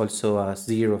it's also a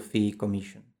 0 fee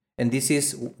commission. And this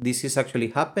is actually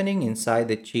happening inside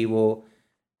the Chivo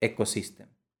ecosystem,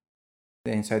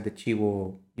 inside the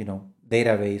Chivo,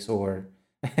 database or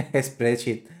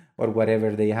spreadsheet or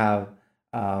whatever they have,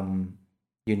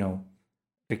 you know,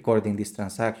 recording these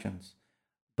transactions.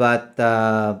 But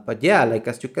yeah, like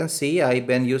as you can see, I've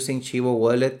been using Chivo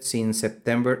Wallet since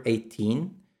September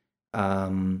 18,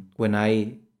 when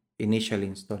I initially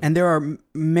installed it. And there are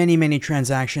many, many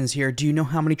transactions here. Do you know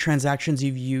how many transactions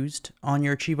you've used on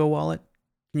your Chivo wallet?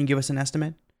 Can you give us an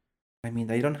estimate? I mean,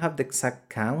 I don't have the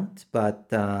exact count,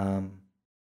 but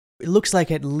It looks like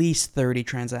at least 30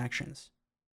 transactions.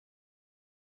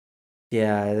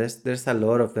 yeah, there's a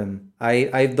lot of them.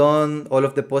 I've done all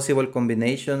of the possible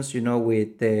combinations,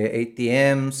 with the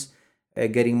ATMs,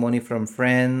 getting money from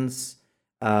friends,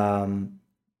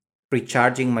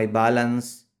 recharging my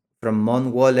balance from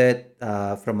Mon Wallet,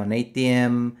 from an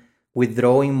ATM,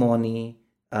 withdrawing money,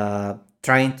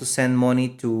 trying to send money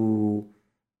to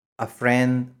a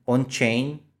friend on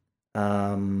chain,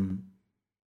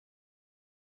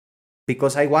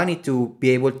 because I wanted to be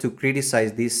able to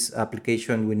criticize this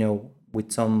application, with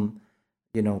some,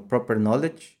 proper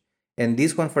knowledge. And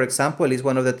this one, for example, is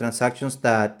one of the transactions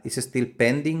that is still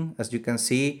pending. As you can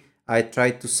see, I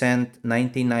tried to send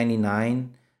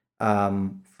 1999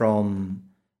 from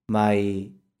my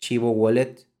Chivo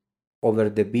wallet over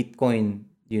the Bitcoin,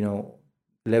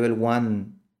 level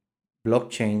 1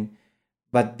 blockchain.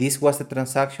 But this was a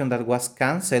transaction that was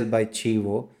canceled by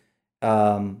Chivo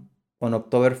on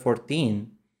October 14.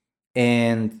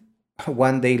 And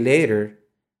one day later,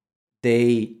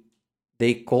 they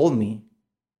called me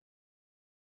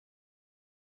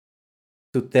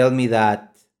to tell me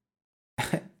that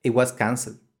it was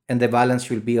canceled and the balance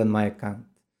should be on my account.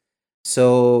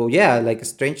 So yeah, like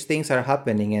strange things are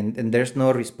happening, and there's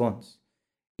no response.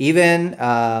 Even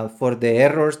for the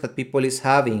errors that people is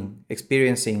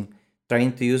experiencing,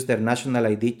 trying to use their national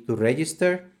ID to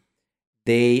register,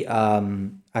 they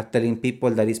are telling people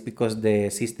that it's because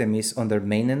the system is under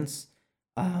maintenance.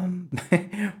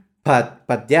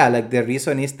 But yeah, like the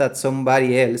reason is that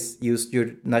somebody else used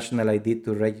your national ID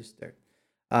to register.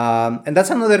 And that's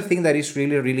another thing that is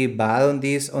really really bad on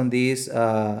this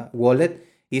wallet,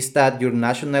 is that your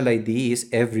national ID is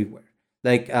everywhere.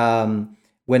 Like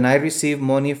when I receive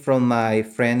money from my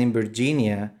friend in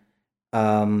Virginia,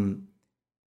 um,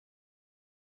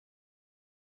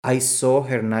 I saw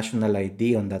her national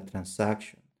ID on that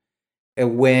transaction.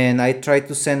 When I try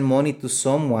to send money to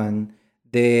someone,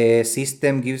 the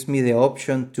system gives me the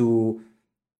option to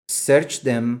search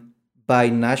them by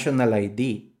national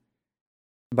ID,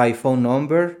 by phone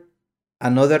number,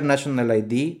 another national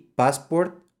ID,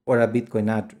 passport, or a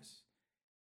Bitcoin address.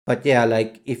 But yeah,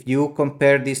 like if you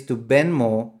compare this to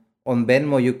Venmo, on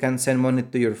Venmo you can send money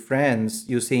to your friends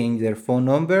using their phone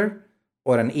number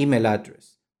or an email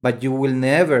address. But you will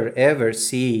never ever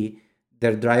see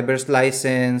their driver's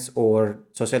license or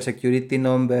social security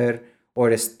number or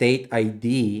a state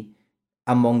ID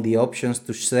among the options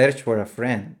to search for a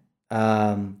friend.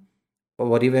 Or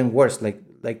what even worse, like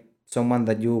someone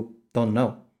that you don't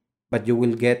know, but you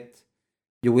will get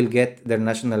their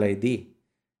national ID.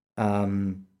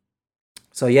 Um,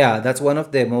 so yeah, that's one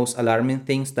of the most alarming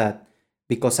things, that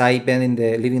because I've been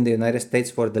living in the United States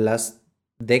for the last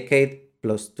decade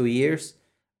plus 2 years,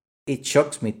 it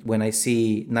shocks me when I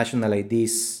see national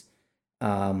IDs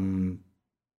um,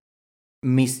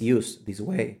 misused this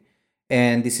way.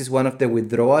 And this is one of the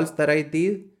withdrawals that I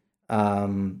did.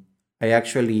 I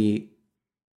actually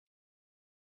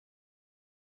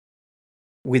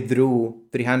withdrew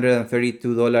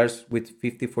 $332 with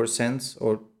 54 cents,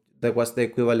 or that was the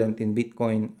equivalent in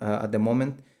Bitcoin at the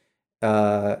moment.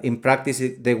 In practice,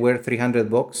 they were 300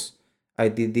 bucks. I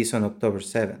did this on October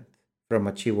 7th from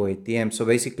a Chivo ATM. So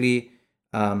basically,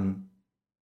 um,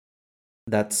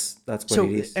 that's what it So,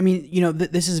 is. I mean,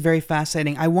 this is very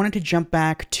fascinating. I wanted to jump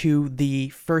back to the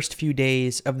first few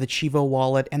days of the Chivo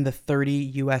wallet and the 30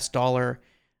 US dollar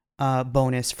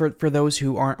bonus. For those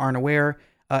who aren't aware,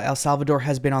 El Salvador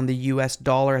has been on the US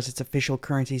dollar as its official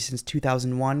currency since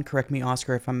 2001. Correct me,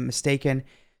 Oscar, if I'm mistaken.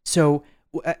 So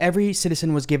every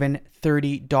citizen was given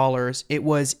 $30. It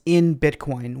was in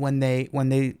Bitcoin when they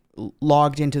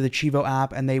logged into the Chivo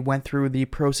app and they went through the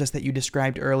process that you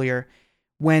described earlier.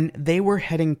 When they were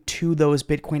heading to those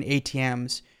Bitcoin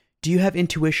ATMs, do you have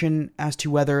intuition as to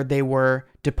whether they were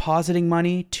depositing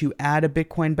money to add a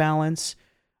Bitcoin balance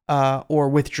or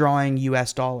withdrawing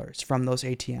US dollars from those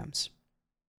ATMs?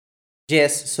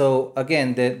 Yes. So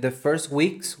again, the first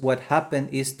weeks, what happened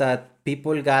is that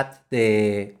people got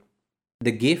the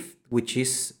gift, which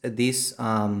is this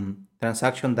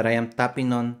transaction that I am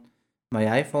tapping on my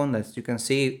iPhone. As you can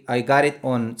see, I got it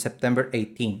on September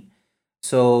 18.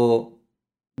 So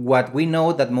what we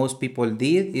know that most people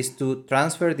did is to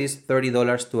transfer this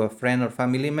 $30 to a friend or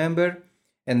family member,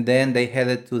 and then they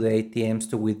headed to the ATMs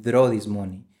to withdraw this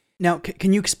money. Now,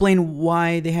 can you explain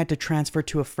why they had to transfer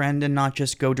to a friend and not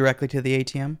just go directly to the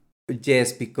ATM?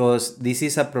 Yes, because this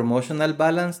is a promotional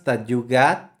balance that you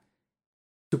got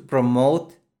to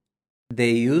promote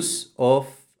the use of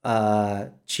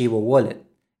Chivo wallet.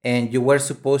 And you were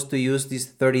supposed to use this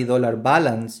 $30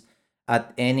 balance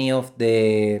at any of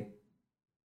the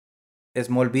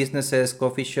small businesses,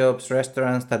 coffee shops,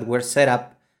 restaurants that were set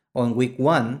up on week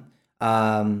one,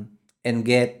 and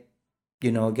get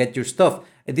your stuff.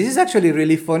 This is actually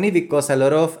really funny because a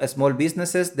lot of small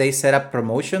businesses, they set up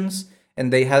promotions,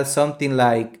 and they had something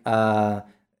like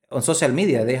on social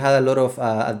media they had a lot of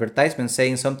advertisements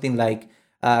saying something like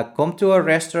come to a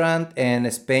restaurant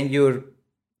and spend your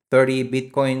 30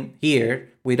 Bitcoin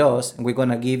here with us, and we're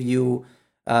gonna give you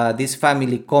this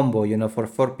family combo, for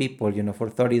 4 people, for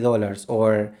 $30.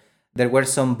 Or there were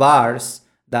some bars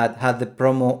that had the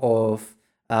promo of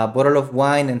a bottle of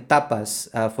wine and tapas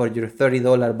for your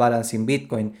 $30 balance in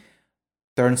Bitcoin.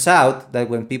 Turns out that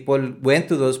when people went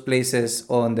to those places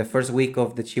on the first week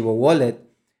of the Chivo wallet,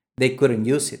 they couldn't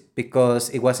use it because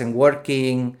it wasn't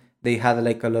working. They had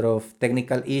like a lot of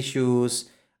technical issues.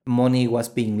 Money was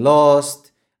being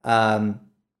lost. And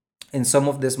some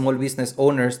of the small business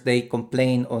owners, they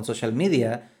complained on social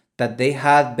media that they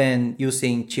had been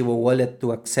using Chivo wallet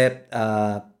to accept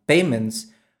payments,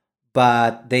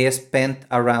 but they spent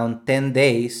around 10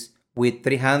 days with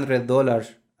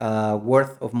 $300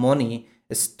 worth of money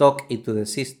stuck into the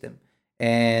system.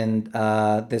 And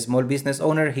the small business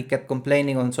owner, he kept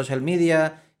complaining on social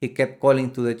media. He kept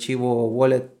calling to the Chivo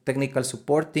wallet technical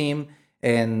support team.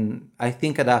 And I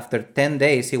think that after 10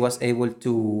 days, he was able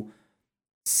to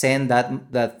send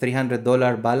that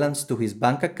 $300 balance to his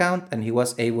bank account, and he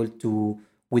was able to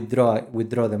withdraw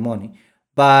the money.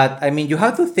 But I mean, you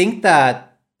have to think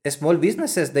that small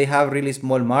businesses, they have really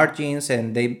small margins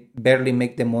and they barely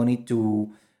make the money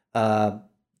to uh,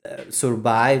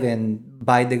 survive and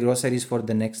buy the groceries for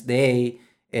the next day,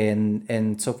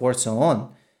 and so forth, so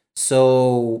on.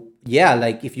 So yeah,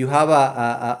 like if you have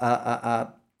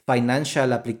a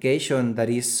financial application that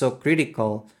is so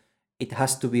critical, it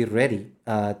has to be ready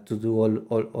to do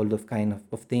all those kind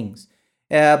of things.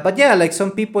 But yeah, like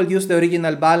some people use the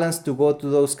original balance to go to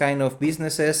those kind of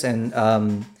businesses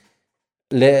and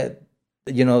let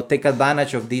take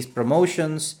advantage of these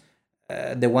promotions.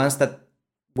 The ones that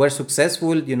were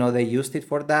successful, they used it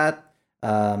for that.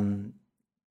 um,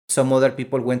 some other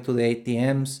people went to the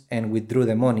ATMs and withdrew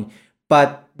the money,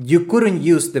 but you couldn't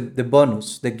use the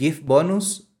bonus, the gift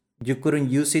bonus. You couldn't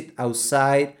use it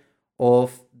outside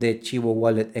of the Chivo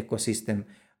wallet ecosystem.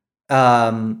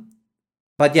 um,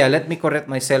 but yeah, let me correct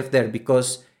myself there,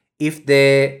 because if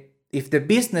the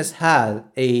business had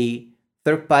a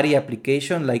third party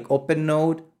application like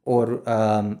OpenNode or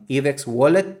Evex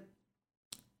wallet,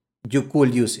 you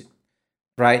could use it,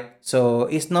 right? So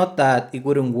it's not that it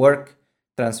wouldn't work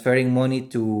transferring money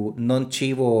to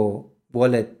non-Chivo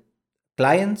wallet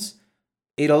clients.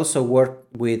 It also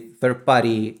worked with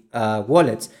third-party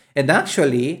wallets. And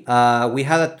actually, we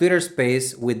had a Twitter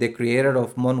space with the creator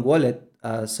of Mon Wallet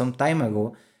some time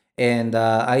ago, and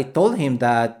I told him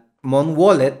that Mon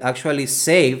Wallet actually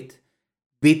saved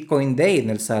Bitcoin Day in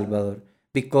El Salvador,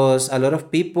 because a lot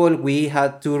of people, we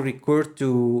had to recur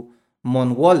to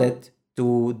Mon Wallet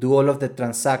to do all of the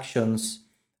transactions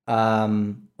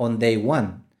on day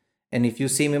one. And if you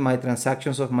see me my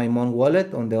transactions of my Mon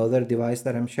Wallet on the other device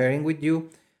that I'm sharing with you,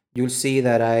 you'll see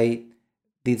that I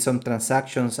did some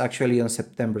transactions actually on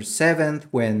September 7th,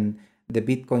 when the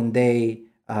Bitcoin Day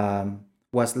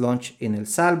was launched in El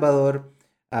Salvador.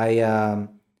 I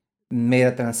made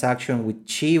a transaction with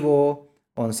Chivo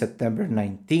on September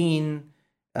 19,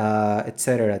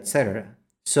 etc., etc.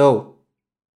 So,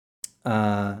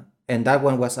 uh, and that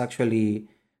one was actually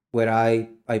where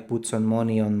I put some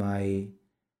money on my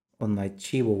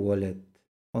Chivo wallet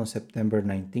on September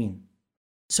 19.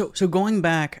 So going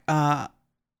back,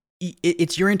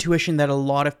 it's your intuition that a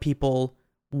lot of people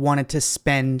wanted to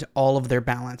spend all of their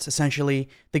balance. Essentially,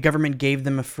 the government gave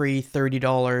them a free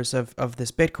 $30 of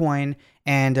this Bitcoin,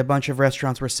 and a bunch of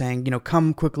restaurants were saying,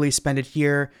 come quickly, spend it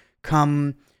here.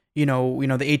 Come, the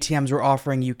ATMs were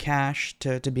offering you cash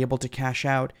to be able to cash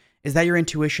out. Is that your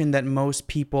intuition that most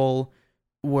people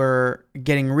were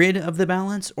getting rid of the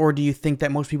balance, or do you think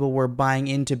that most people were buying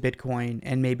into Bitcoin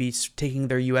and maybe taking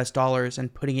their US dollars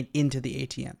and putting it into the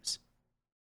ATMs?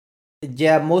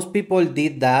 Yeah, most people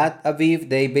did that, Aviv.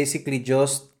 They basically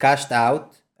just cashed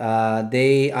out.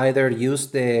 They either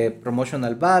used the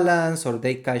promotional balance or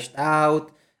they cashed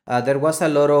out. There was a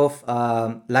lot of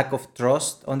lack of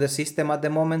trust on the system at the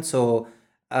moment. So,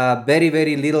 very,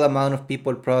 very little amount of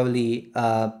people probably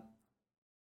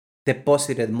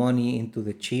deposited money into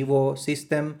the Chivo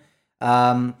system.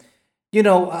 Um,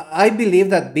 I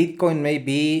believe that Bitcoin may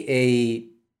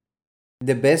be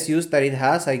the best use that it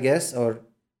has, I guess, or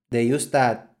the use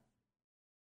that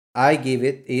I give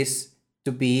it is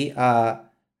to be a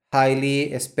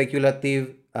highly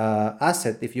speculative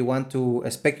asset. If you want to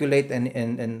speculate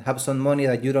and have some money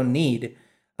that you don't need,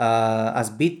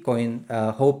 as Bitcoin,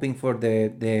 hoping for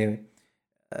the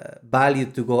value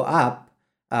to go up,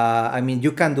 I mean,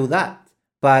 you can do that.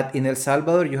 But in El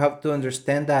Salvador, you have to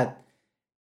understand that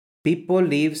people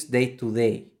lives day to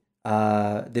day.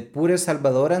 The poorest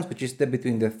Salvadorans, which is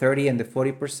between the 30 and the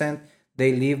 40%,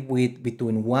 they live with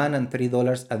between $1 and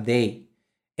 $3 a day.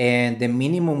 And the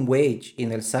minimum wage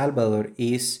in El Salvador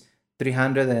is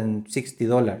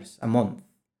 $360 a month.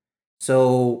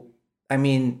 So, I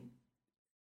mean,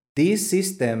 this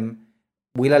system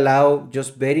will allow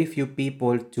just very few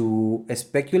people to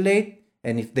speculate.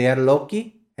 And if they are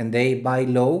lucky and they buy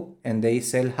low and they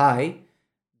sell high,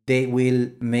 they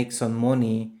will make some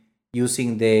money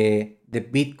using the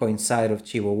Bitcoin side of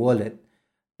Chivo wallet.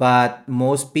 But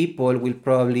most people will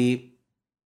probably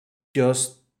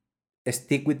just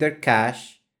stick with their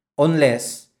cash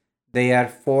unless they are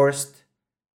forced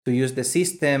to use the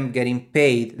system, getting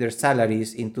paid their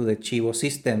salaries into the Chivo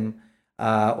system,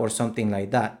 or something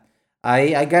like that.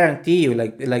 I guarantee you,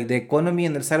 like the economy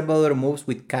in El Salvador moves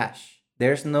with cash.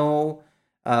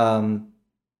 Um,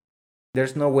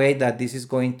 there's no way that this is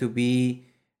going to be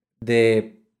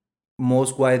the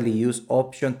most widely used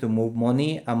option to move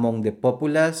money among the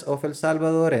populace of El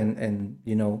Salvador, and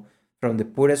from the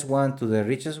poorest one to the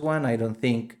richest one. I don't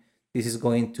think this is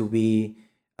going to be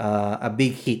a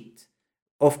big hit.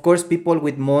 Of course, people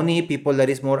with money, people that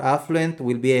is more affluent,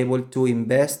 will be able to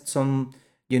invest some,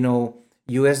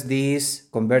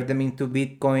 USDs, convert them into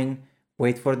Bitcoin,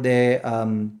 wait for the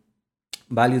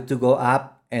value to go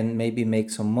up, and maybe make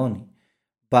some money.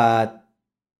 But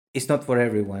it's not for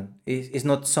everyone. It's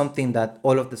not something that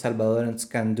all of the Salvadorans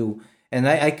can do. And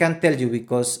I can tell you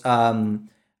because I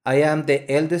am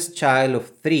the eldest child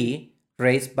of three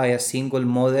raised by a single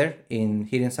mother here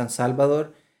in San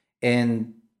Salvador.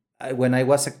 And when I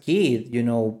was a kid,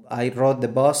 I rode the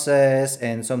buses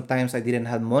and sometimes I didn't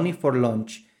have money for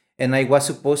lunch. And I was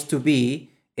supposed to be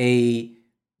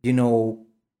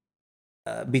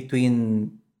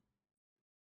between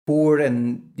poor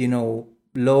and,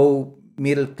 low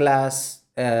middle class,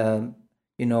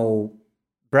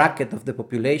 bracket of the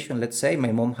population. Let's say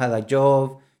my mom had a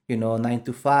job, 9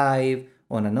 to 5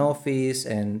 on an office,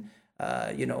 and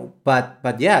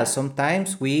but yeah,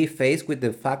 sometimes we face with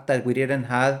the fact that we didn't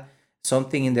have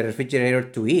something in the refrigerator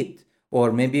to eat,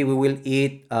 or maybe we will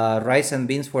eat rice and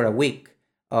beans for a week,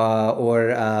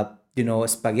 or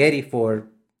spaghetti for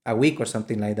a week or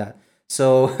something like that.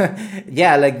 So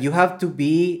yeah, like you have to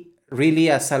be really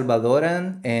a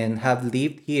Salvadoran and have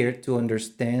lived here to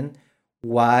understand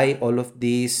why all of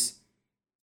these,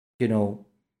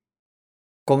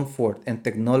 comfort and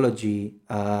technology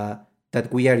that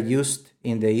we are used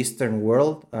in the Eastern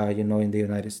world, in the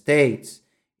United States,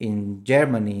 in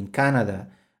Germany, in Canada,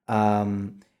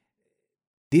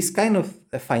 these kind of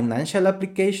financial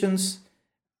applications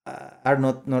are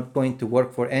not going to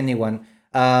work for anyone.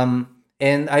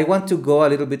 And I want to go a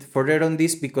little bit further on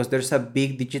this because there's a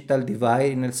big digital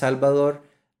divide in El Salvador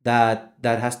that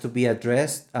has to be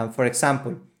addressed. For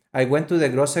example, I went to the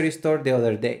grocery store the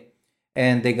other day,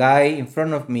 and the guy in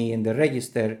front of me in the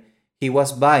register, he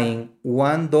was buying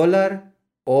 $1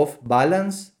 of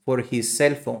balance for his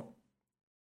cell phone.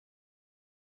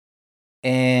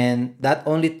 And that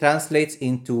only translates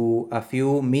into a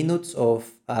few minutes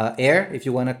of air if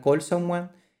you want to call someone,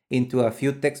 into a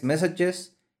few text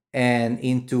messages, and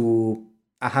into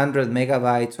 100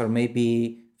 megabytes or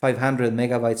maybe 500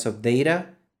 megabytes of data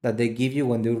that they give you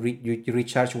when you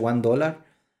recharge $1.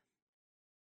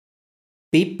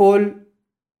 People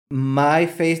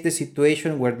might face the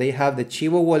situation where they have the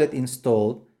Chivo wallet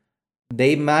installed,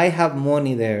 they might have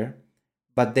money there,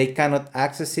 but they cannot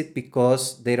access it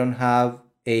because they don't have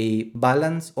a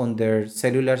balance on their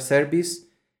cellular service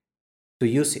to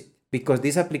use it. Because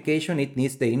this application, it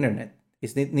needs the internet.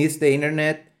 It needs the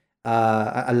internet,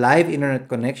 a live internet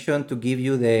connection to give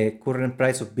you the current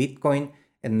price of Bitcoin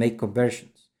and make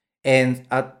conversions. And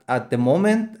at the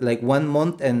moment, like 1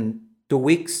 month and 2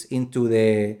 weeks into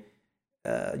the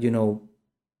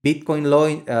Bitcoin law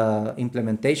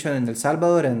implementation in El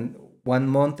Salvador, and 1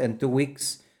 month and 2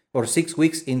 weeks or 6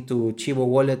 weeks into Chivo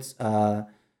wallets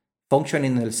function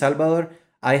in El Salvador,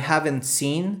 I haven't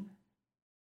seen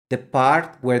the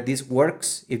part where this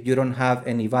works if you don't have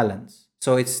any balance.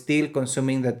 So it's still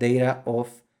consuming the data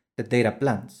of the data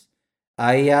plans.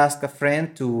 I asked a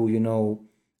friend to,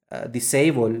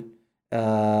 disable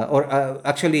or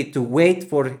actually to wait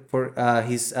for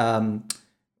his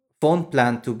phone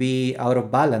plan to be out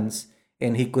of balance,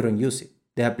 and he couldn't use it.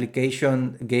 The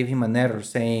application gave him an error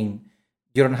saying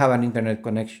you don't have an internet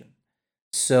connection.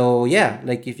 So yeah,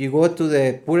 like if you go to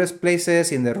the poorest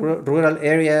places in the rural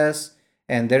areas,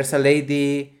 and there's a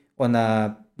lady on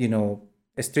a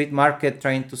street market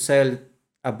trying to sell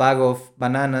a bag of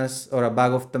bananas or a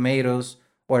bag of tomatoes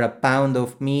or a pound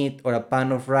of meat or a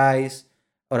pound of rice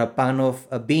or a pound of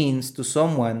beans to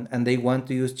someone, and they want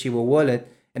to use Chivo wallet,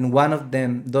 and one of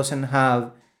them doesn't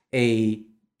have a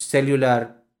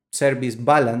cellular service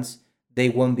balance, they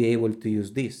won't be able to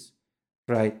use this,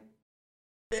 right?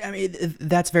 I mean,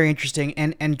 that's very interesting.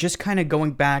 And just kind of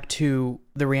going back to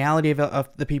the reality of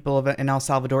the people in El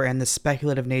Salvador and the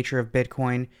speculative nature of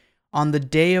Bitcoin, on the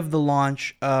day of the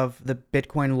launch of the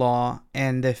Bitcoin law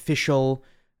and the official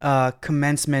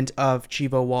commencement of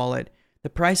Chivo wallet, the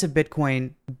price of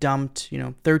Bitcoin dumped,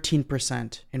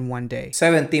 13% in one day.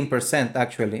 17%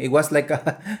 actually. It was like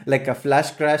a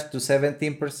flash crash to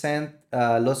 17%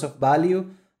 loss of value,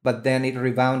 but then it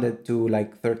rebounded to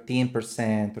like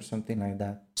 13% or something like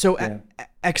that. So yeah.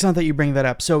 Excellent that you bring that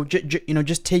up. So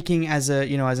just taking as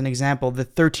an example, the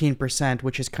 13%,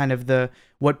 which is kind of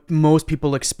what most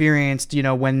people experienced,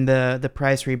 when the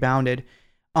price rebounded,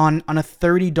 on a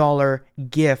 $30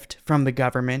 gift from the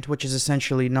government, which is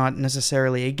essentially not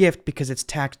necessarily a gift because it's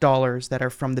tax dollars that are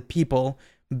from the people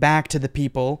back to the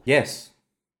people. Yes.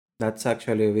 That's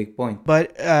actually a big point.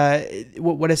 But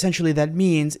what essentially that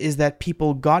means is that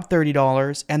people got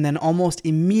 $30, and then almost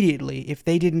immediately, if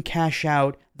they didn't cash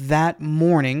out that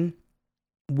morning,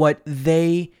 what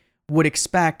they would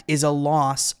expect is a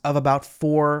loss of about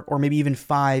 4 or maybe even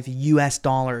 5 US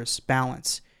dollars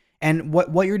balance. And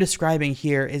what you're describing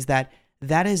here is that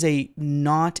is a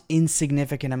not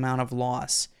insignificant amount of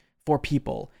loss for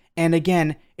people. And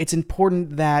again, it's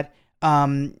important that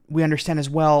we understand as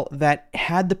well that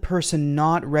had the person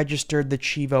not registered the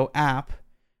Chivo app,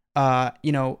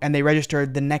 and they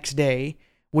registered the next day,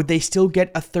 would they still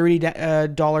get a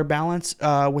 $30 balance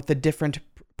with a different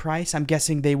price? I'm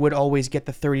guessing they would always get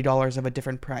the $30 of a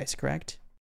different price, correct?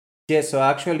 Yes, so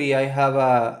actually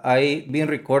I been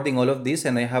recording all of this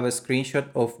and I have a screenshot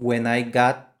of when I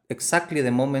got exactly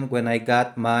the moment when I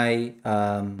got my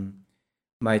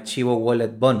Chivo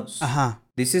wallet bonus. Uh-huh.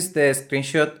 This is the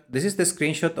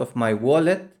screenshot of my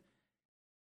wallet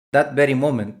that very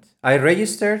moment. I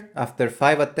registered after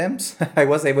 5 attempts. I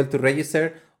was able to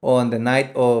register on the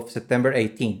night of September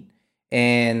 18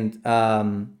 and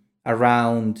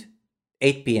around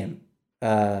 8 p.m.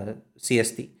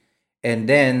 CST. And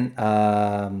then,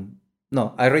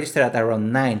 no, I registered at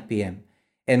around 9 p.m.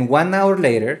 And 1 hour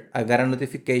later, I got a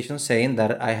notification saying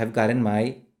that I have gotten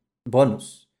my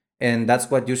bonus. And that's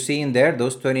what you're seeing there,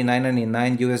 those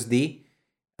 29.99 USD.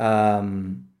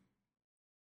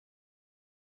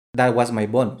 That was my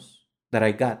bonus that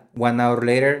I got 1 hour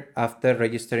later after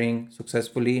registering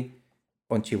successfully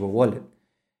on Chivo Wallet.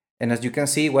 And as you can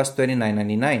see, it was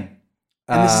 $29.99.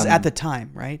 And this is at the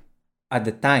time, right? At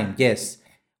the time, yes.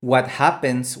 What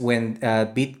happens when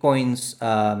Bitcoin's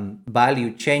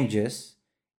value changes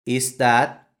is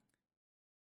that,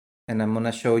 and I'm going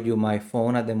to show you my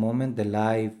phone at the moment, the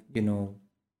live,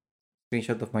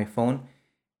 screenshot of my phone.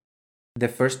 The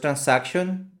first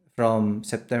transaction from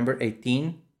September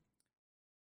 18,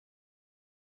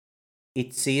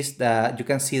 it says that you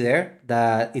can see there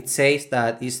that it says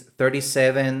that it's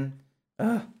 37.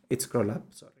 It scroll up.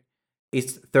 Sorry,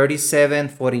 it's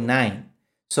 37.49.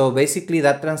 So basically,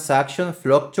 that transaction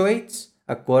fluctuates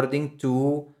according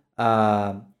to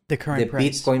The current price.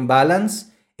 Bitcoin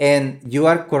balance, and you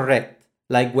are correct.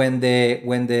 Like when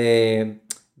the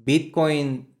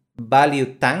Bitcoin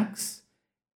value tanks,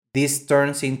 this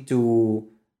turns into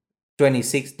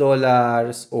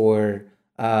 $26 or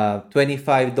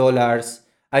 $25.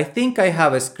 I think I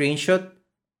have a screenshot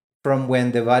from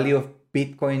when the value of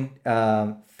Bitcoin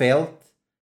fell,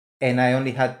 and I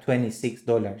only had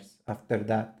 $26 after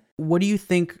that. What do you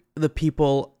think the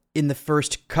people in the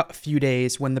first few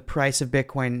days when the price of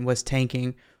Bitcoin was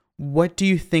tanking, what do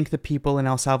you think the people in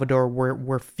El Salvador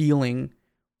were feeling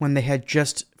when they had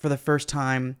just for the first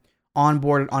time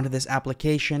onboarded onto this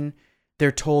application?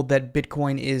 They're told that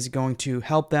Bitcoin is going to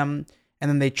help them, and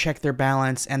then they check their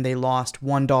balance and they lost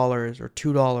 $1 or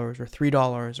 $2 or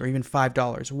 $3 or even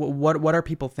 $5. What are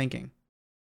people thinking?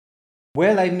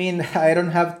 Well, I mean, I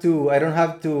don't have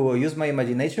to use my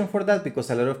imagination for that,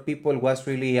 because a lot of people was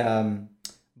really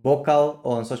vocal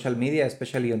on social media,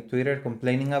 especially on Twitter,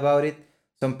 complaining about it.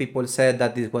 Some people said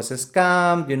that this was a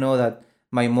scam, that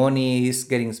my money is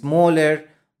getting smaller.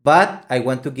 But I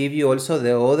want to give you also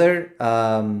the other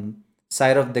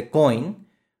side of the coin,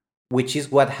 which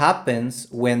is what happens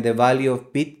when the value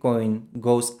of Bitcoin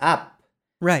goes up.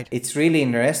 Right. It's really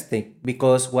interesting,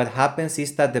 because what happens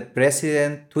is that the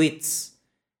president tweets,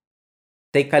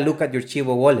 take a look at your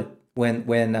Chivo wallet. When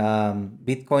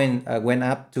Bitcoin went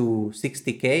up to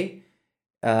 60K,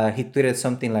 he tweeted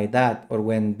something like that. Or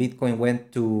when Bitcoin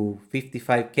went to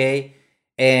 55K.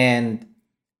 And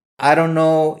I don't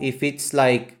know if it's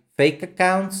like fake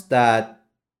accounts that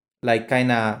like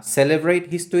kind of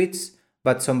celebrate his tweets,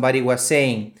 but somebody was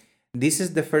saying, this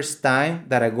is the first time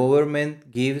that a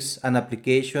government gives an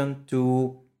application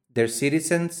to their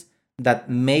citizens that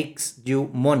makes you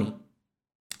money.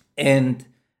 And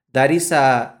that is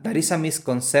a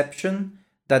misconception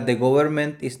that the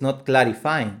government is not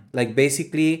clarifying. Like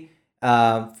basically,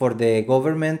 for the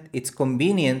government, it's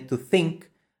convenient to think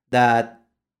that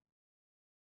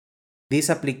this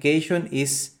application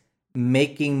is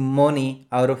making money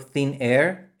out of thin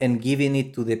air and giving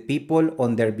it to the people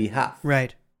on their behalf.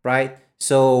 Right.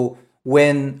 So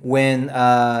when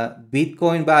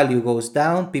Bitcoin value goes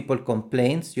down, people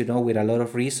complains, with a lot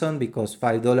of reason, because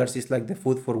 $5 is like the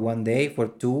food for one day, for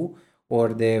two,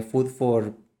 or the food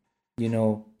for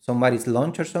somebody's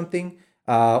lunch or something,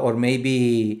 or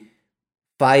maybe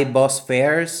 5 bus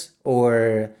fares,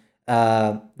 or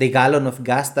the gallon of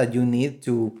gas that you need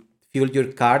to fuel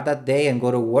your car that day and go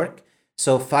to work.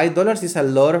 So $5 is a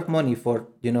lot of money for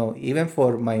even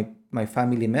for my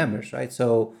family members, right?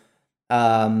 So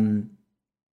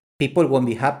people won't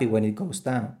be happy when it goes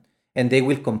down, and they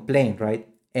will complain, right?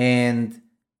 And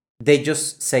they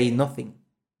just say nothing.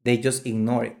 They just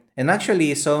ignore it. And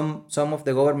actually, some of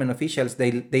the government officials,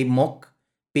 they mock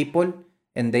people,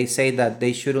 and they say that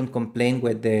they shouldn't complain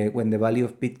when the value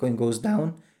of Bitcoin goes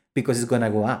down because it's gonna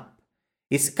go up.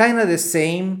 It's kind of the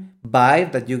same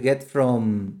vibe that you get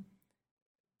from,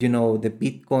 the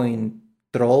Bitcoin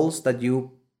trolls that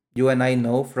you and I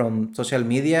know from social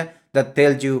media, that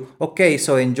tell you, okay,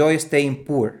 so enjoy staying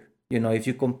poor, if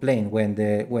you complain when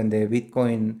the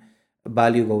Bitcoin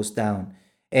value goes down.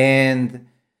 And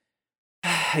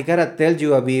I gotta tell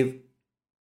you, Aviv,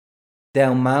 the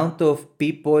amount of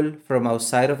people from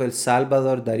outside of El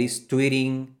Salvador that is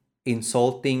tweeting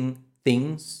insulting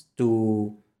things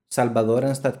to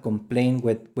Salvadorans that complain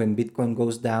when Bitcoin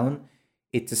goes down,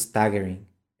 it's staggering.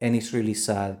 And it's really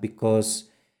sad because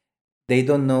they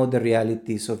don't know the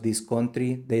realities of this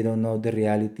country. They don't know the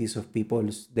realities of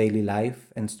people's daily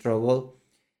life and struggle.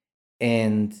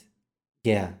 And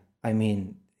yeah, I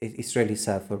mean, it's really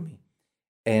sad for me.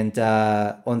 And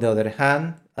on the other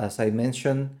hand, as I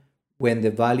mentioned, when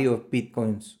the value of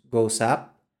Bitcoins goes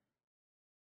up,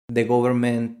 the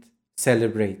government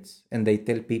celebrates and they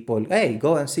tell people, hey,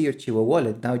 go and see your Chivo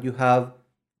wallet. Now you have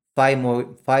five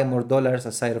more dollars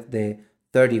aside of the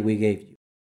 30 we gave you.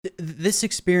 This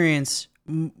experience,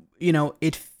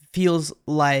 it feels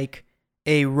like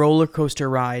a roller coaster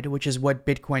ride, which is what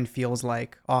Bitcoin feels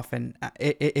like often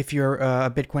if you're a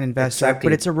Bitcoin investor. Exactly.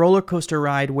 But it's a roller coaster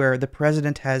ride where the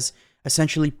president has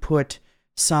essentially put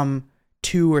some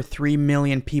 2 or 3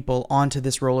 million people onto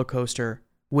this roller coaster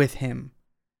with him,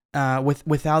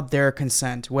 without their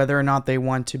consent. Whether or not they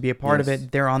want to be a part of Yes.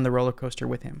 it, they're on the roller coaster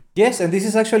with him. Yes, and this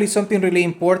is actually something really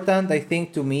important, I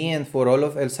think, to me and for all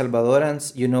of El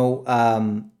Salvadorans.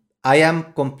 I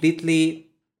am completely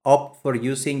up for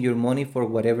using your money for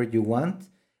whatever you want.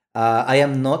 I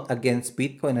am not against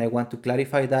Bitcoin. I want to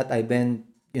clarify that. I've been,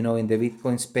 in the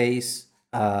Bitcoin space,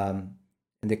 in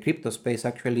the crypto space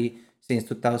actually since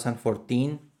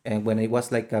 2014, and when it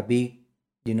was like a big,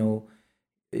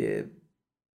 uh,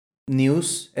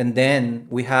 news. And then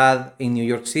we had in New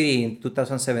York City in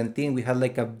 2017, we had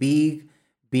like a big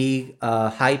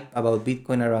hype about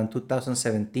Bitcoin around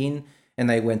 2017.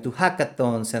 And I went to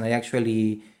hackathons, and I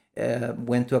actually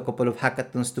went to a couple of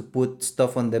hackathons to put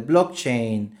stuff on the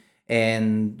blockchain.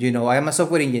 And I am a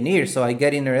software engineer, so I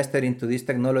get interested into these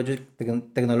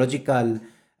technological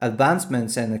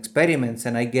advancements and experiments,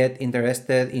 and I get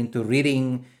interested into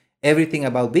reading everything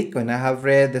about Bitcoin. I have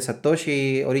read the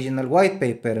Satoshi original white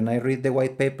paper, and I read the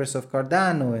white papers of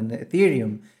Cardano and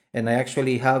Ethereum, and I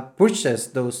actually have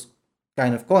purchased those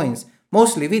kind of coins,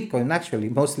 mostly Bitcoin, actually,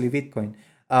 mostly Bitcoin.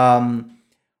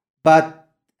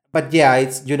 But yeah,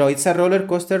 it's a roller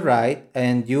coaster ride,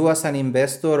 and you as an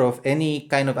investor of any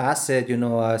kind of asset,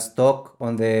 a stock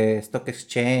on the stock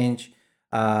exchange,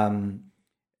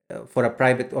 for a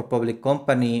private or public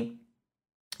company,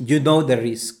 you know the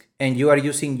risk, and you are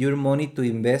using your money to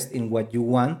invest in what you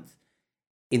want.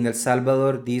 In El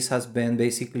Salvador, this has been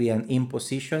basically an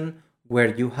imposition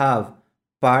where you have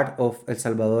part of El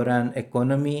Salvadoran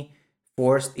economy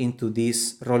forced into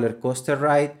this roller coaster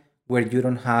ride where you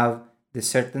don't have the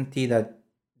certainty that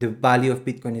the value of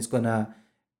Bitcoin is gonna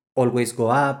always go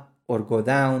up or go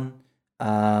down.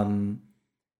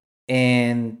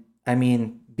 And I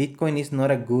mean, Bitcoin is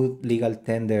not a good legal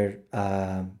tender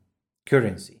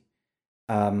currency.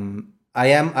 I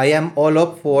am all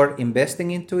up for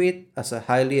investing into it as a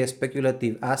highly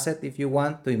speculative asset if you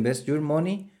want to invest your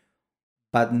money,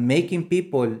 but making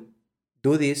people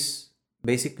do this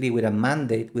basically with a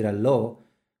mandate, with a law,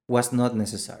 was not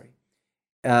necessary.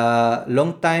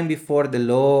 Long time before the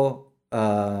law,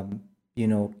 you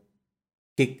know,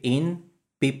 kicked in,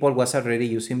 people was already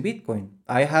using Bitcoin.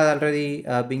 I had already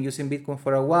been using Bitcoin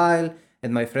for a while,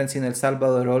 and my friends in El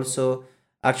Salvador also.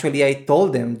 Actually, I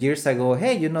told them years ago,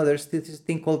 hey, there's this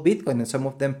thing called Bitcoin, and some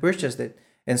of them purchased it,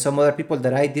 and some other people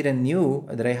that I didn't knew,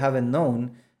 that I haven't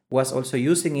known, was also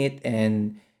using it,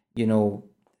 and you know,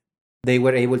 they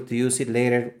were able to use it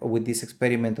later with this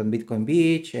experiment on Bitcoin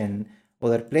Beach and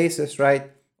other places,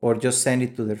 right? Or just send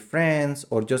it to their friends,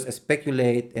 or just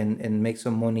speculate and make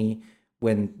some money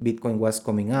when Bitcoin was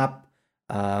coming up.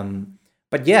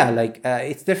 But yeah, like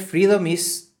it's their freedom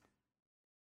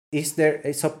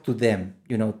it's up to them,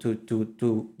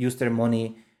 to use their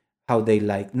money how they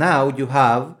like. Now you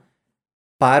have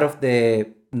part of the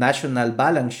national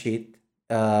balance sheet,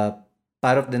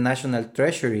 part of the national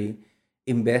treasury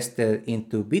invested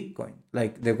into Bitcoin.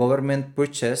 Like the government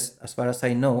purchased, as far as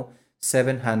I know,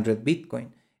 700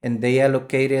 Bitcoin, and they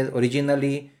allocated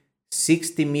originally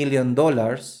 $60 million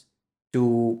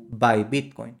to buy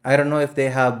Bitcoin. I don't know if they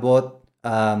have bought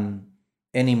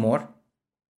anymore,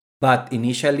 but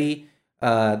initially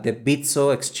the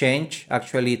Bitso exchange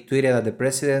actually tweeted at the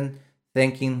president,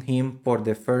 thanking him for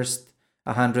the first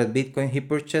 100 Bitcoin he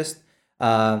purchased,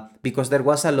 because there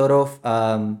was a lot of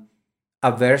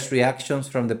adverse reactions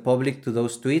from the public to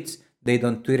those tweets. They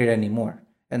don't tweet it anymore,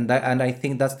 and I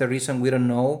think that's the reason we don't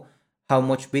know how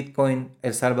much Bitcoin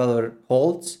El Salvador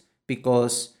holds,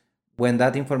 because when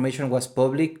that information was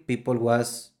public, people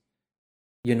was,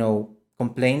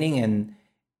 complaining, and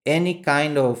any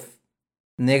kind of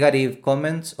negative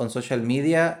comments on social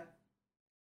media,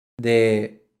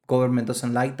 the government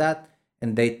doesn't like that,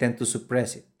 and they tend to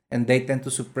suppress it. And they tend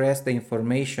to suppress the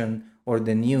information or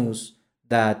the news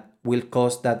that will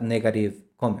cause that negative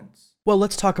comments. Well,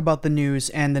 let's talk about the news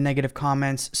and the negative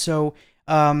comments. So,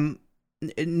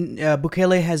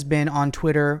 Bukele has been on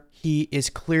Twitter. He is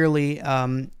clearly,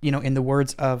 in the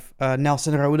words of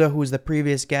Nelson Rauda, who was the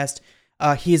previous guest,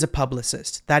 he is a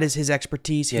publicist. That is his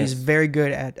expertise. Yes. He's very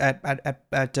good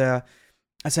at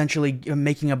essentially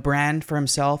making a brand for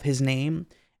himself, his name,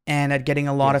 and at getting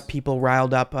a lot of people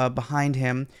riled up behind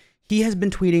him. He has been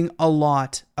tweeting a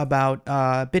lot about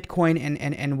Bitcoin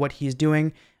and what he's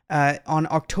doing. On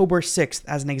October 6th,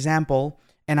 as an example,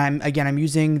 and I'm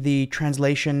using the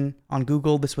translation on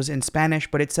Google. This was in Spanish,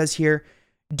 but it says here,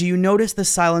 "Do you notice the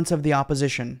silence of the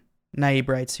opposition?" Naib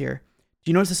writes here. "Do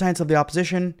you notice the silence of the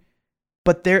opposition?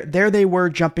 But there they were,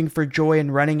 jumping for joy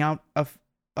and running out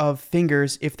of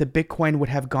fingers if the Bitcoin would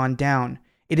have gone down.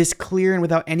 It is clear and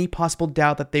without any possible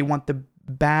doubt that they want the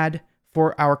bad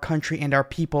for our country and our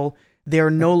people. They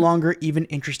are no longer even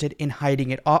interested in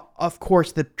hiding it." Of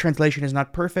course, the translation is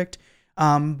not perfect,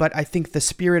 but I think the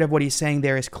spirit of what he's saying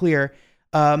there is clear.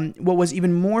 What was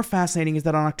even more fascinating is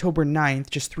that on October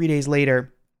 9th, just 3 days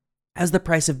later, as the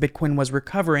price of Bitcoin was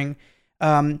recovering,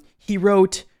 he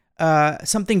wrote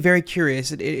something very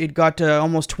curious. It got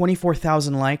almost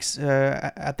 24,000 likes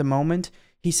at the moment.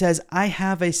 He says, "I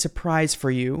have a surprise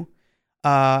for you."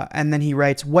 And then he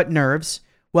writes, "What nerves?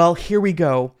 Well, here we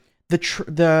go. The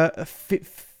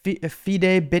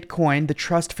FIDE Bitcoin, the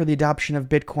Trust for the Adoption of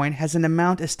Bitcoin, has an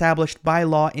amount established by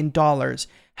law in dollars.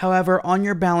 However, on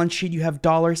your balance sheet, you have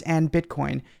dollars and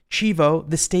Bitcoin. Chivo,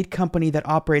 the state company that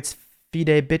operates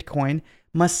FIDE Bitcoin,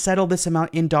 must settle this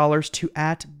amount in dollars to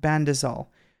 @Bandazal.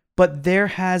 But there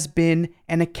has been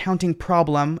an accounting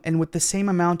problem, and with the same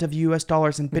amount of US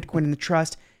dollars and Bitcoin in the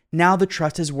trust, now the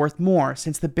trust is worth more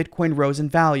since the Bitcoin rose in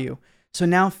value. So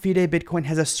now FIDE Bitcoin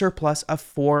has a surplus of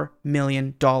 $4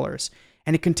 million.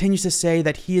 And it continues to say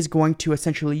that he is going to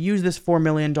essentially use this $4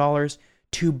 million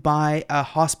to buy a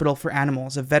hospital for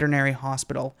animals, a veterinary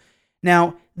hospital.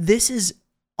 Now, this is,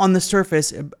 on the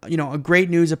surface, a great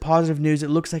news, a positive news. It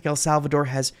looks like El Salvador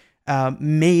has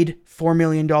made $4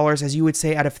 million, as you would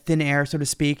say, out of thin air, so to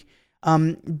speak.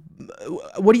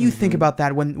 What do you think about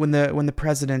that when the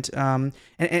president, and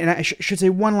I should say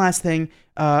one last thing,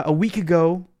 a week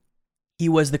ago, he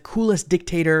was the coolest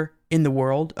dictator in the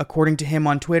world, according to him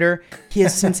on Twitter. He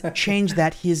has since changed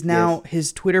that. He is now,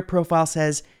 his Twitter profile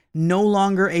says, "No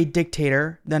longer a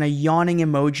dictator," then a yawning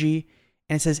emoji,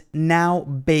 and it says, "Now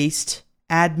based,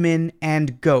 admin,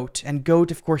 and GOAT." And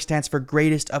GOAT, of course, stands for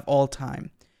greatest of all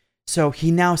time. So he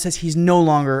now says he's no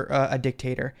longer a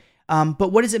dictator.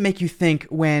 But what does it make you think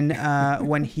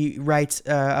when he writes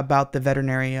about the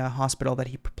veterinary hospital that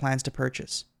he plans to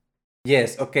purchase?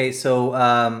 Yes. Okay. So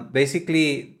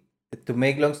basically, to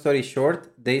make long story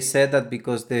short, they said that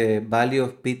because the value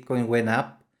of Bitcoin went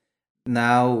up,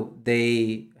 now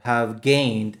they have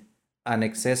gained an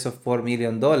excess of $4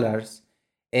 million.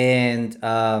 And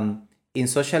in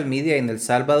social media in El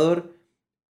Salvador,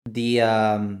 the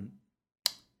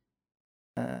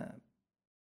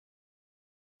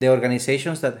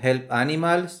organizations that help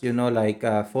animals, like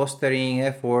fostering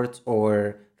efforts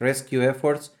or rescue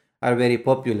efforts, are very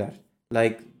popular.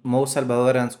 Like most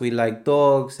Salvadorans, we like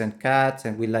dogs and cats,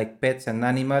 and we like pets and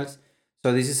animals.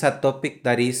 So this is a topic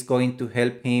that is going to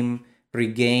help him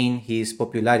regain his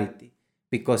popularity,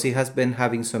 because he has been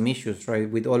having some issues, right,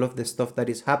 with all of the stuff that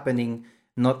is happening,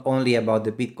 not only about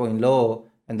the Bitcoin law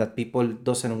and that people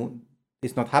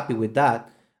is not happy with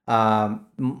that.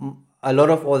 A lot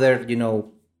of other,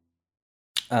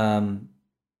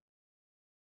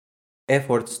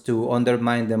 efforts to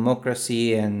undermine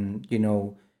democracy and,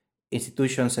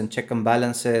 institutions and check and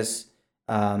balances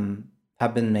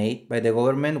have been made by the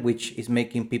government, which is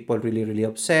making people really, really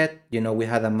upset. We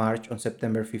had a march on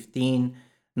September 15,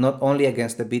 not only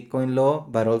against the Bitcoin law,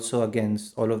 but also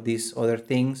against all of these other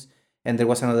things. And there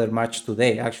was another march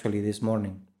today, actually, this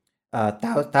morning.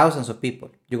 Thousands of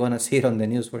people. You're going to see it on the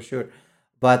news for sure.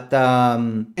 But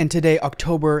and today,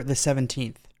 October the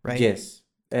 17th, right? Yes,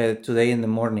 today in the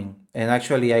morning. And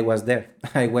actually, I was there.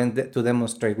 I went to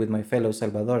demonstrate with my fellow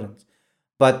Salvadorans.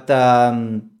 But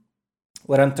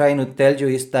what I'm trying to tell you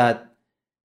is that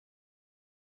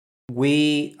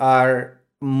we are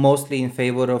mostly in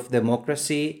favor of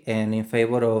democracy and in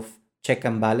favor of check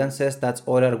and balances. That's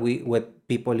all that we what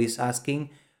people is asking,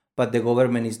 but the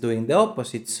government is doing the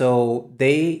opposite. So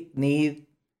they need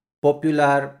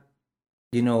popular,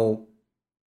 you know,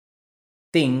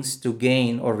 things to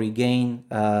gain or regain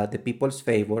the people's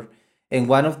favor. And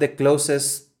one of the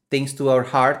closest things to our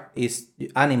heart is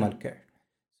animal care.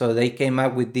 So they came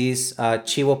up with this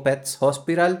Chivo Pets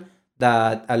Hospital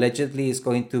that allegedly is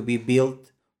going to be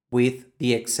built with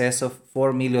the excess of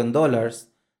 $4 million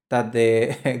that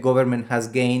the government has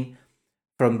gained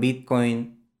from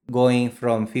Bitcoin going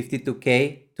from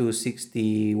 52K to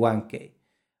 61K,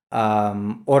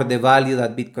 or the value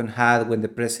that Bitcoin had when the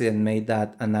president made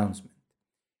that announcement.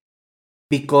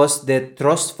 Because the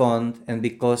trust fund and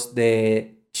because the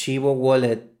Chivo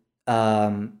wallet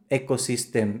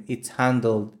ecosystem, it's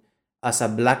handled as a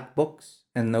black box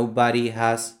and nobody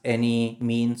has any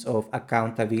means of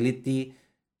accountability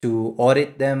to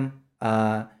audit them.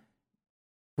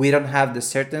 We don't have the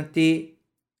certainty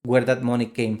where that money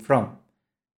came from.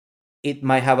 It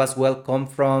might have as well come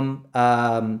from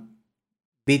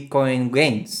Bitcoin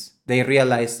gains. They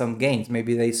realized some gains.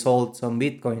 Maybe they sold some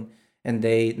Bitcoin and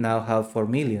they now have 4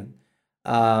 million.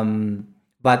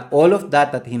 But all of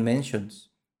that he mentions,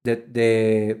 that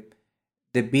the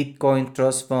Bitcoin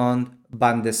Trust Fund,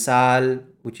 Bandesal,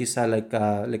 which is like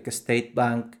a state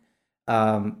bank,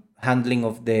 handling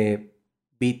of the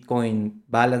Bitcoin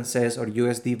balances or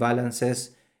USD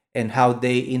balances, and how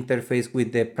they interface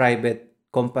with the private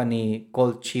company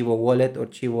called Chivo Wallet or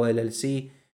Chivo LLC.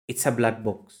 It's a black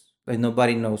box. Like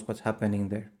nobody knows what's happening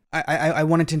there. I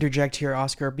wanted to interject here,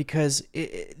 Oscar, because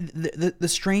the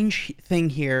strange thing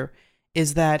here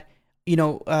is that,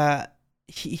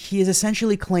 he is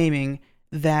essentially claiming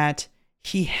that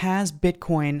he has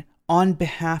Bitcoin on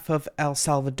behalf of El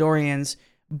Salvadorians,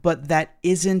 but that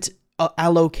isn't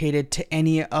allocated to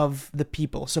any of the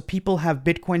people. So people have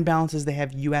Bitcoin balances, they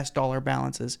have US dollar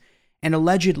balances, and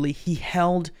allegedly he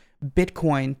held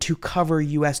Bitcoin to cover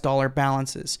US dollar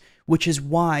balances, which is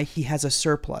why he has a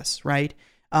surplus, right?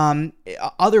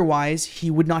 Otherwise, he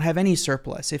would not have any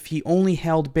surplus. If he only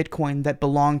held Bitcoin that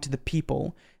belonged to the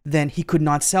people, then he could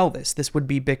not sell this. This would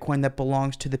be Bitcoin that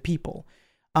belongs to the people.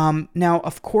 Now,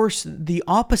 of course, the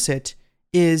opposite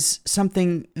is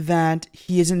something that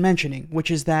he isn't mentioning, which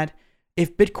is that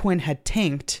if Bitcoin had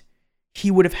tanked,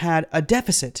 he would have had a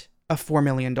deficit of $4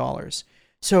 million.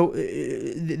 So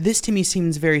this to me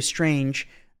seems very strange,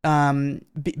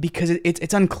 because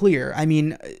it's unclear. I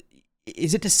mean,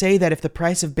 is it to say that if the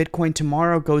price of Bitcoin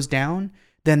tomorrow goes down,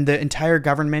 then the entire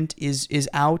government is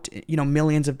out,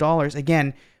 millions of dollars?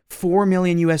 Again, 4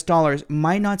 million US dollars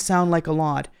might not sound like a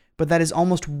lot, but that is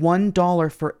almost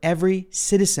 $1 for every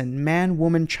citizen, man,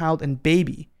 woman, child, and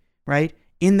baby, right,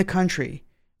 in the country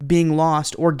being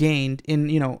lost or gained in,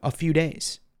 a few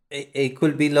days. It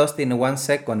could be lost in 1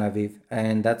 second, Aviv.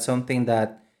 And that's something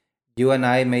that you and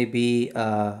I may be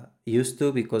used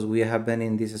to because we have been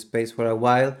in this space for a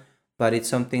while. But it's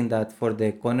something that for the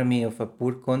economy of a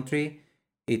poor country,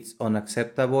 it's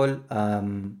unacceptable.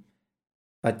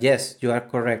 But yes, you are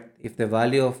correct. If the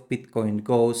value of Bitcoin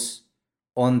goes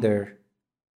under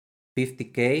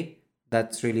 50K,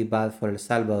 that's really bad for El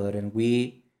Salvador. And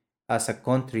we, as a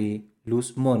country,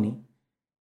 lose money.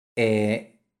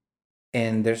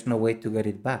 And there's no way to get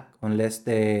it back unless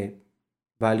the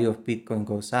value of Bitcoin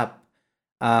goes up.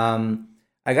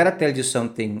 I gotta tell you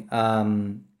something.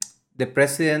 The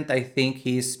president, I think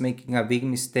he's making a big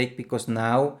mistake because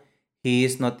now he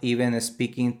is not even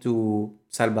speaking to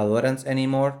Salvadorans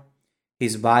anymore.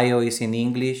 His bio is in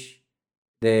English.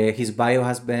 His bio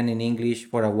has been in English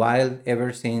for a while,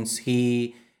 ever since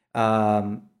he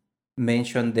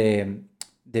mentioned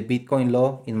the Bitcoin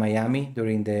law in Miami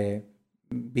during the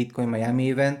Bitcoin Miami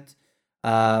event.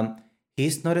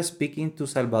 He's not speaking to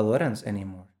Salvadorans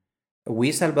anymore.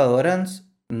 We Salvadorans,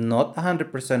 not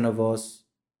 100% of us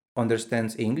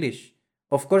understands English.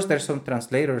 Of course, there's some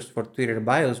translators for Twitter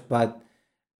bios, but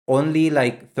only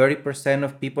like 30%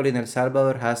 of people in El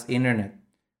Salvador has internet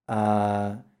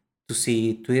to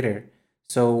see Twitter.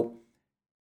 So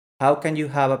how can you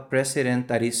have a president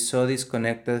that is so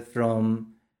disconnected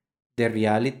from the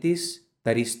realities,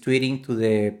 that is tweeting to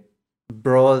the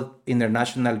broad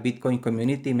international Bitcoin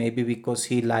community, maybe because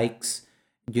he likes,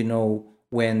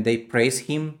 when they praise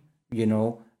him,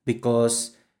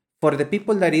 because for the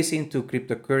people that is into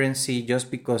cryptocurrency, just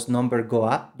because numbers go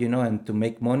up, and to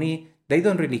make money, they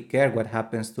don't really care what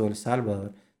happens to El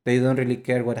Salvador. They don't really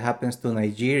care what happens to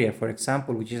Nigeria, for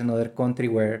example, which is another country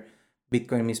where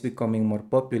Bitcoin is becoming more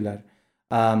popular.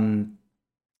 Um,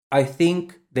 I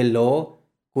think the law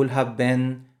could have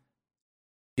been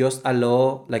just a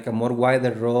law, like a more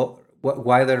wider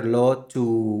law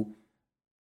to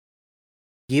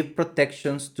give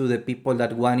protections to the people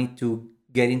that wanted to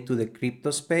get into the crypto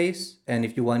space. And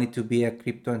if you wanted to be a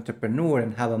crypto entrepreneur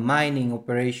and have a mining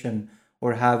operation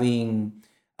or having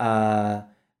uh,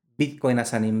 Bitcoin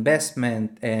as an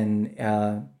investment and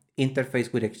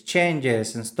interface with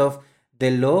exchanges and stuff,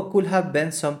 the law could have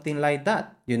been something like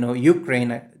that.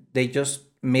 Ukraine, they just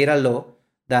made a law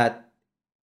that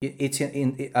it's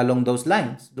along those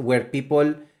lines where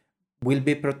people will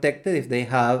be protected if they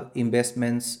have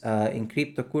investments in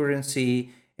cryptocurrency,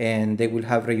 and they will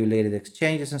have regulated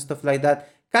exchanges and stuff like that.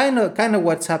 Kind of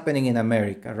what's happening in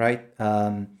America, right?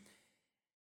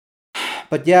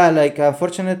 But yeah, like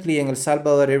unfortunately in El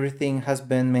Salvador, everything has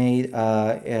been made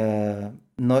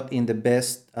not in the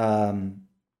best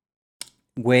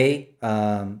way.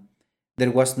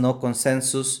 There was no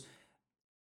consensus.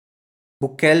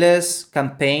 Bukele's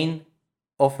campaign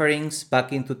offerings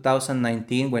back in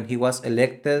 2019 when he was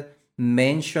elected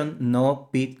mentioned no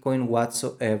Bitcoin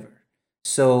whatsoever.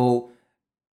 So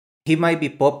he might be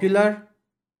popular,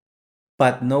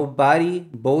 but nobody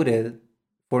voted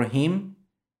for him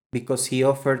because he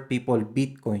offered people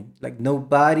Bitcoin. Like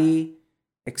nobody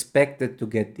expected to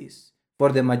get this.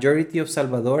 For the majority of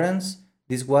Salvadorans,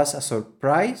 this was a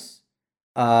surprise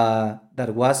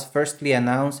that was firstly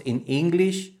announced in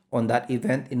English on that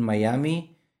event in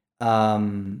Miami.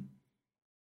 And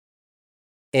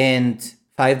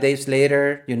 5 days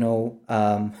later,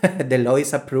 the law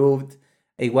is approved.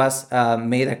 It was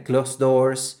made at closed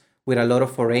doors with a lot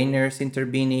of foreigners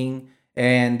intervening.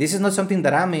 And this is not something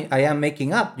that I am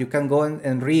making up. You can go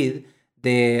and read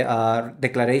the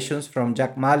declarations from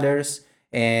Jack Mallers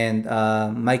and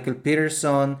Michael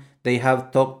Peterson. They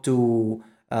have talked to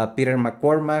Peter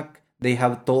McCormack. They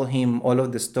have told him all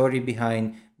of the story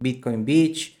behind Bitcoin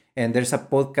Beach. And there's a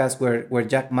podcast where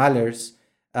Jack Mallers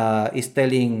is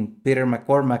telling Peter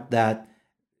McCormack that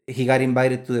he got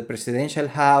invited to the presidential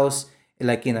house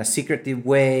like in a secretive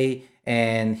way,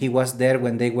 and he was there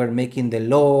when they were making the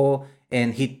law,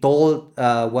 and he told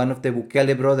one of the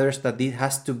Bukele brothers that it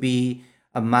has to be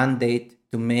a mandate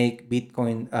to make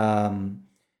Bitcoin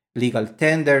legal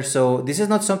tender. So this is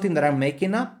not something that I'm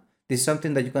making up. This is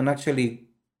something that you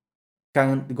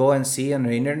can go and see on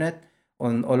the internet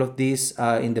on all of these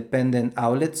independent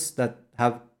outlets that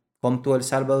have come to El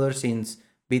Salvador since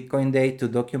Bitcoin Day to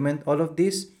document all of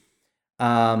this.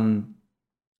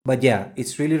 But yeah,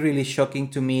 it's really, really shocking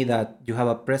to me that you have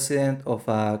a president of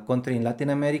a country in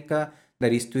Latin America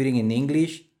that is tweeting in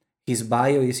English. His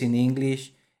bio is in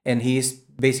English, and he's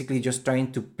basically just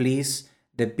trying to please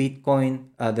the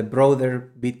the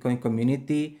broader Bitcoin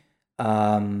community.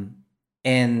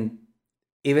 And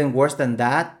even worse than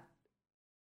that,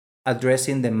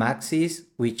 addressing the maxis,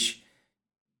 which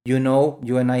you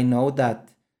and I know that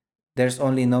there's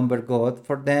only number God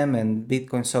for them and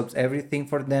Bitcoin solves everything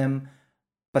for them,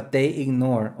 but they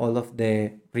ignore all of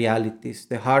the realities,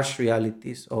 the harsh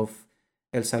realities of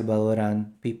El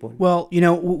Salvadoran people. Well,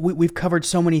 we've covered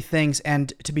so many things,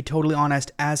 and to be totally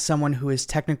honest, as someone who is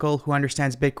technical, who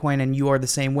understands Bitcoin, and you are the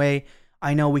same way,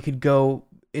 I know we could go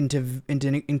into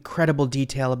incredible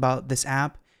detail about this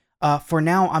app. For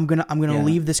now, I'm gonna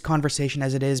leave this conversation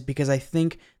as it is, because I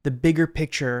think the bigger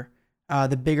picture,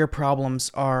 the bigger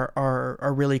problems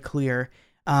are really clear.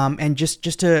 And just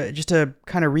to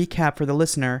kind of recap for the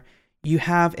listener, you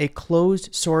have a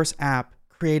closed source app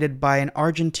created by an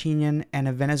Argentinian and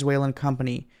a Venezuelan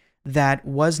company that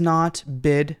was not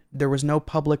bid. There was no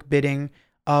public bidding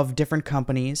of different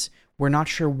companies. We're not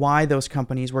sure why those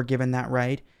companies were given that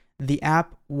right. The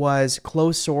app was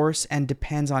closed source and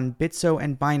depends on Bitso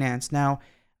and Binance. Now,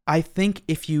 I think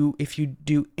if you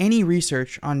do any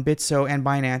research on Bitso and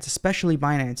Binance, especially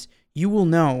Binance, you will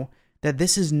know that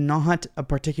this is not a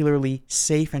particularly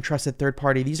safe and trusted third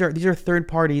party. These are third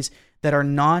parties that are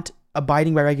not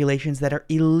abiding by regulations that are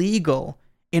illegal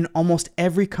in almost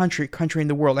every country in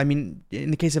the world. I mean,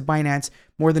 in the case of Binance,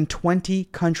 more than 20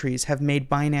 countries have made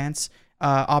Binance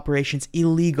operations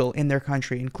illegal in their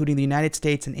country, including the United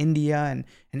States and India and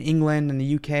England and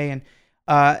the UK. And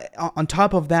on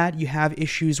top of that, you have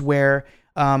issues where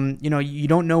you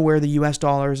don't know where the US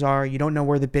dollars are. You don't know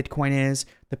where the Bitcoin is.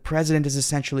 The president is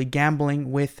essentially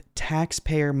gambling with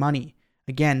taxpayer money.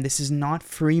 Again, this is not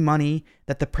free money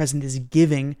that the president is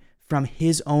giving from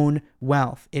his own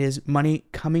wealth. It is money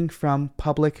coming from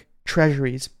public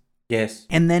treasuries. Yes.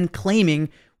 And then claiming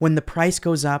when the price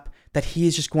goes up, that he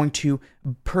is just going to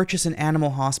purchase an animal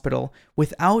hospital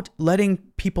without letting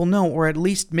people know, or at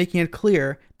least making it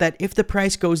clear that if the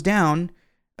price goes down,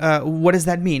 what does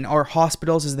that mean? Are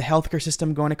hospitals, is the healthcare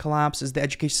system going to collapse? Is the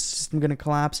education system going to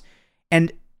collapse?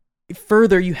 And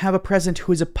further, you have a president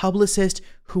who is a publicist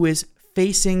who is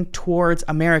facing towards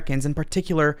Americans, in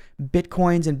particular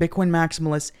Bitcoins and Bitcoin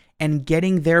maximalists, and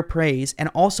getting their praise and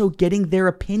also getting their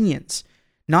opinions.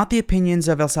 Not the opinions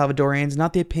of El Salvadorians,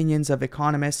 not the opinions of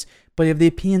economists, but of the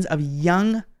opinions of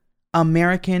young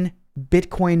American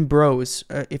Bitcoin bros,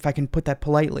 if I can put that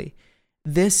politely.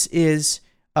 This is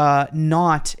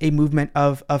not a movement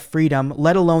of freedom,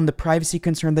 let alone the privacy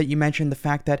concern that you mentioned, the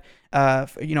fact that,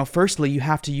 firstly, you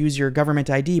have to use your government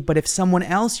ID, but if someone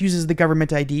else uses the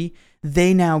government ID,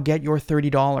 they now get your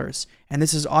 $30. And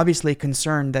this is obviously a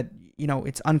concern that,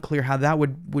 it's unclear how that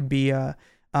would be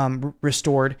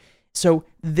restored. So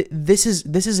this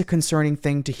is a concerning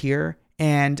thing to hear,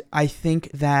 and I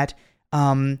think that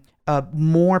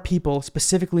more people,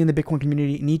 specifically in the Bitcoin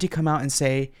community, need to come out and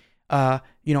say,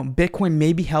 Bitcoin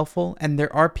may be helpful, and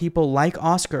there are people like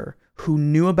Oscar who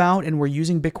knew about and were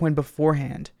using Bitcoin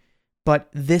beforehand, but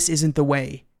this isn't the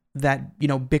way that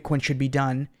Bitcoin should be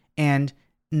done, and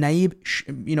Nayib,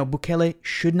 Bukele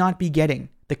should not be getting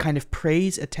the kind of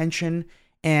praise, attention,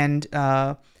 and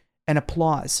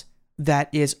applause that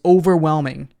is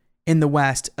overwhelming in the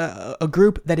West, a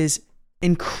group that is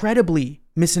incredibly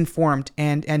misinformed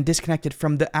and disconnected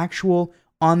from the actual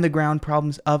on-the-ground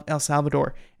problems of El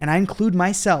Salvador. And I include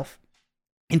myself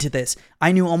into this.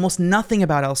 I knew almost nothing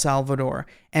about El Salvador,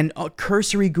 and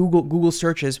cursory Google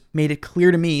searches made it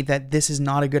clear to me that this is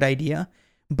not a good idea.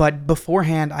 But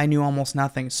beforehand, I knew almost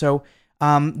nothing. So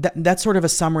that's sort of a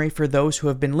summary for those who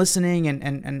have been listening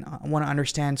and want to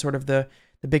understand sort of the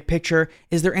big picture.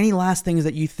 Is there any last things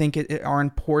that you think are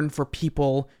important for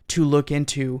people to look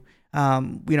into?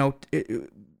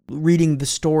 Reading the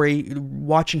story,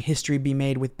 watching history be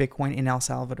made with Bitcoin in El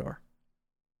Salvador.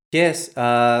 Yes,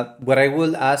 what I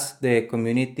will ask the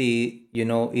community,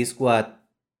 is what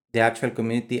the actual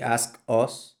community asks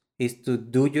us, is to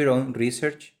do your own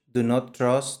research. Do not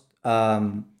trust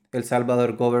El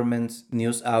Salvador government's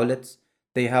news outlets.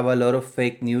 They have a lot of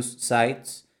fake news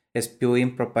sites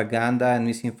spewing propaganda and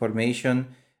misinformation,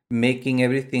 making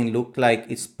everything look like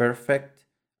it's perfect.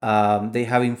 They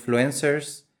have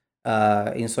influencers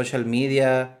in social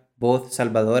media, both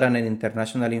Salvadoran and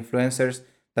international influencers,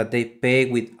 that they pay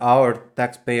with our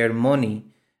taxpayer money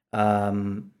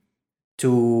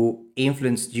to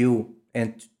influence you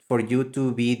and for you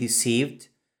to be deceived.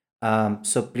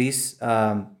 So please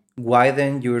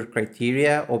widen your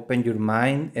criteria, open your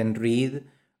mind, and read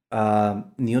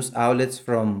news outlets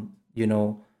from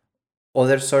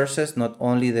other sources, not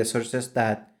only the sources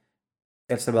that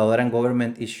El Salvadoran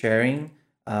government is sharing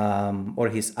or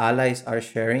his allies are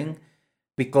sharing,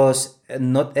 because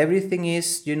not everything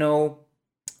is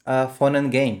fun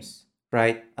and games,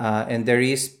 right? And there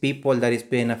is people that is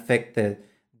being affected.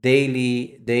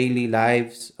 Daily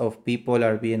lives of people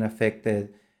are being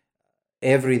affected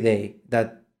every day,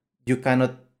 that you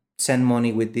cannot send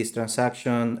money with this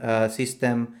transaction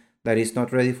system that is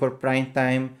not ready for prime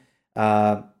time.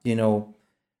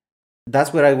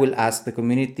 That's what I will ask the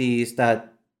community, is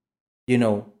that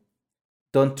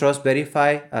don't trust,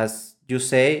 verify, as you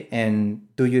say, and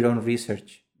do your own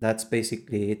research. That's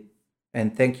basically it.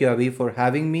 And thank you, Avi, for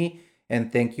having me,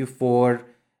 and thank you for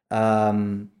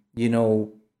having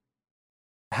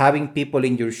people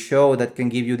in your show that can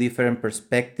give you different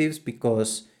perspectives,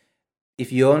 because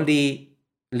if you only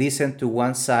listen to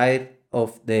one side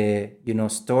of the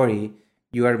story,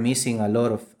 you are missing a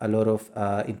lot of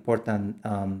important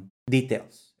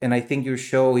details. And I think your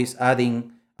show is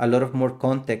adding a lot of more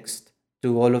context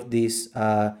to all of this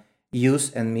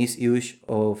use and misuse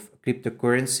of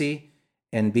cryptocurrency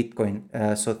and Bitcoin.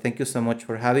 So thank you so much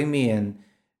for having me, and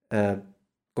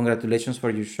congratulations for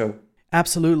your show.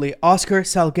 Absolutely. Oscar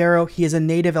Salguero, he is a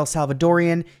native El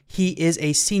Salvadorian. He is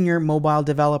a senior mobile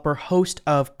developer, host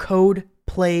of Code,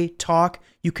 Play, Talk.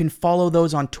 You can follow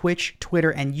those on Twitch, Twitter,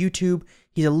 and YouTube.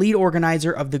 He's a lead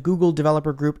organizer of the Google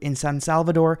Developer Group in San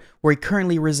Salvador, where he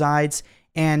currently resides.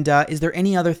 And is there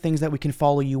any other things that we can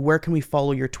follow you? Where can we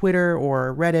follow your Twitter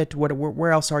or Reddit?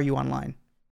 Where else are you online?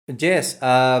 Yes,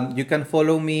 you can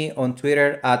follow me on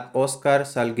Twitter at Oscar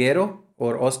Salguero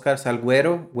or Oscar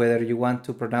Salguero, whether you want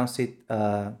to pronounce it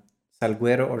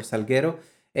Salguero or Salguero.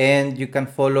 And you can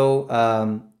follow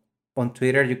on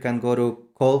Twitter, you can go to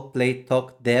Code Play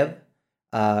Talk Dev,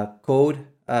 Code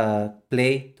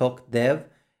Play Talk Dev,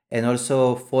 and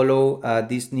also follow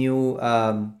this new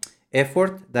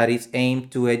effort that is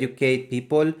aimed to educate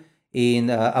people in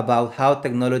about how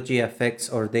technology affects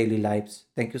our daily lives.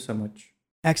 Thank you so much.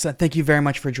 Excellent. Thank you very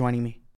much for joining me.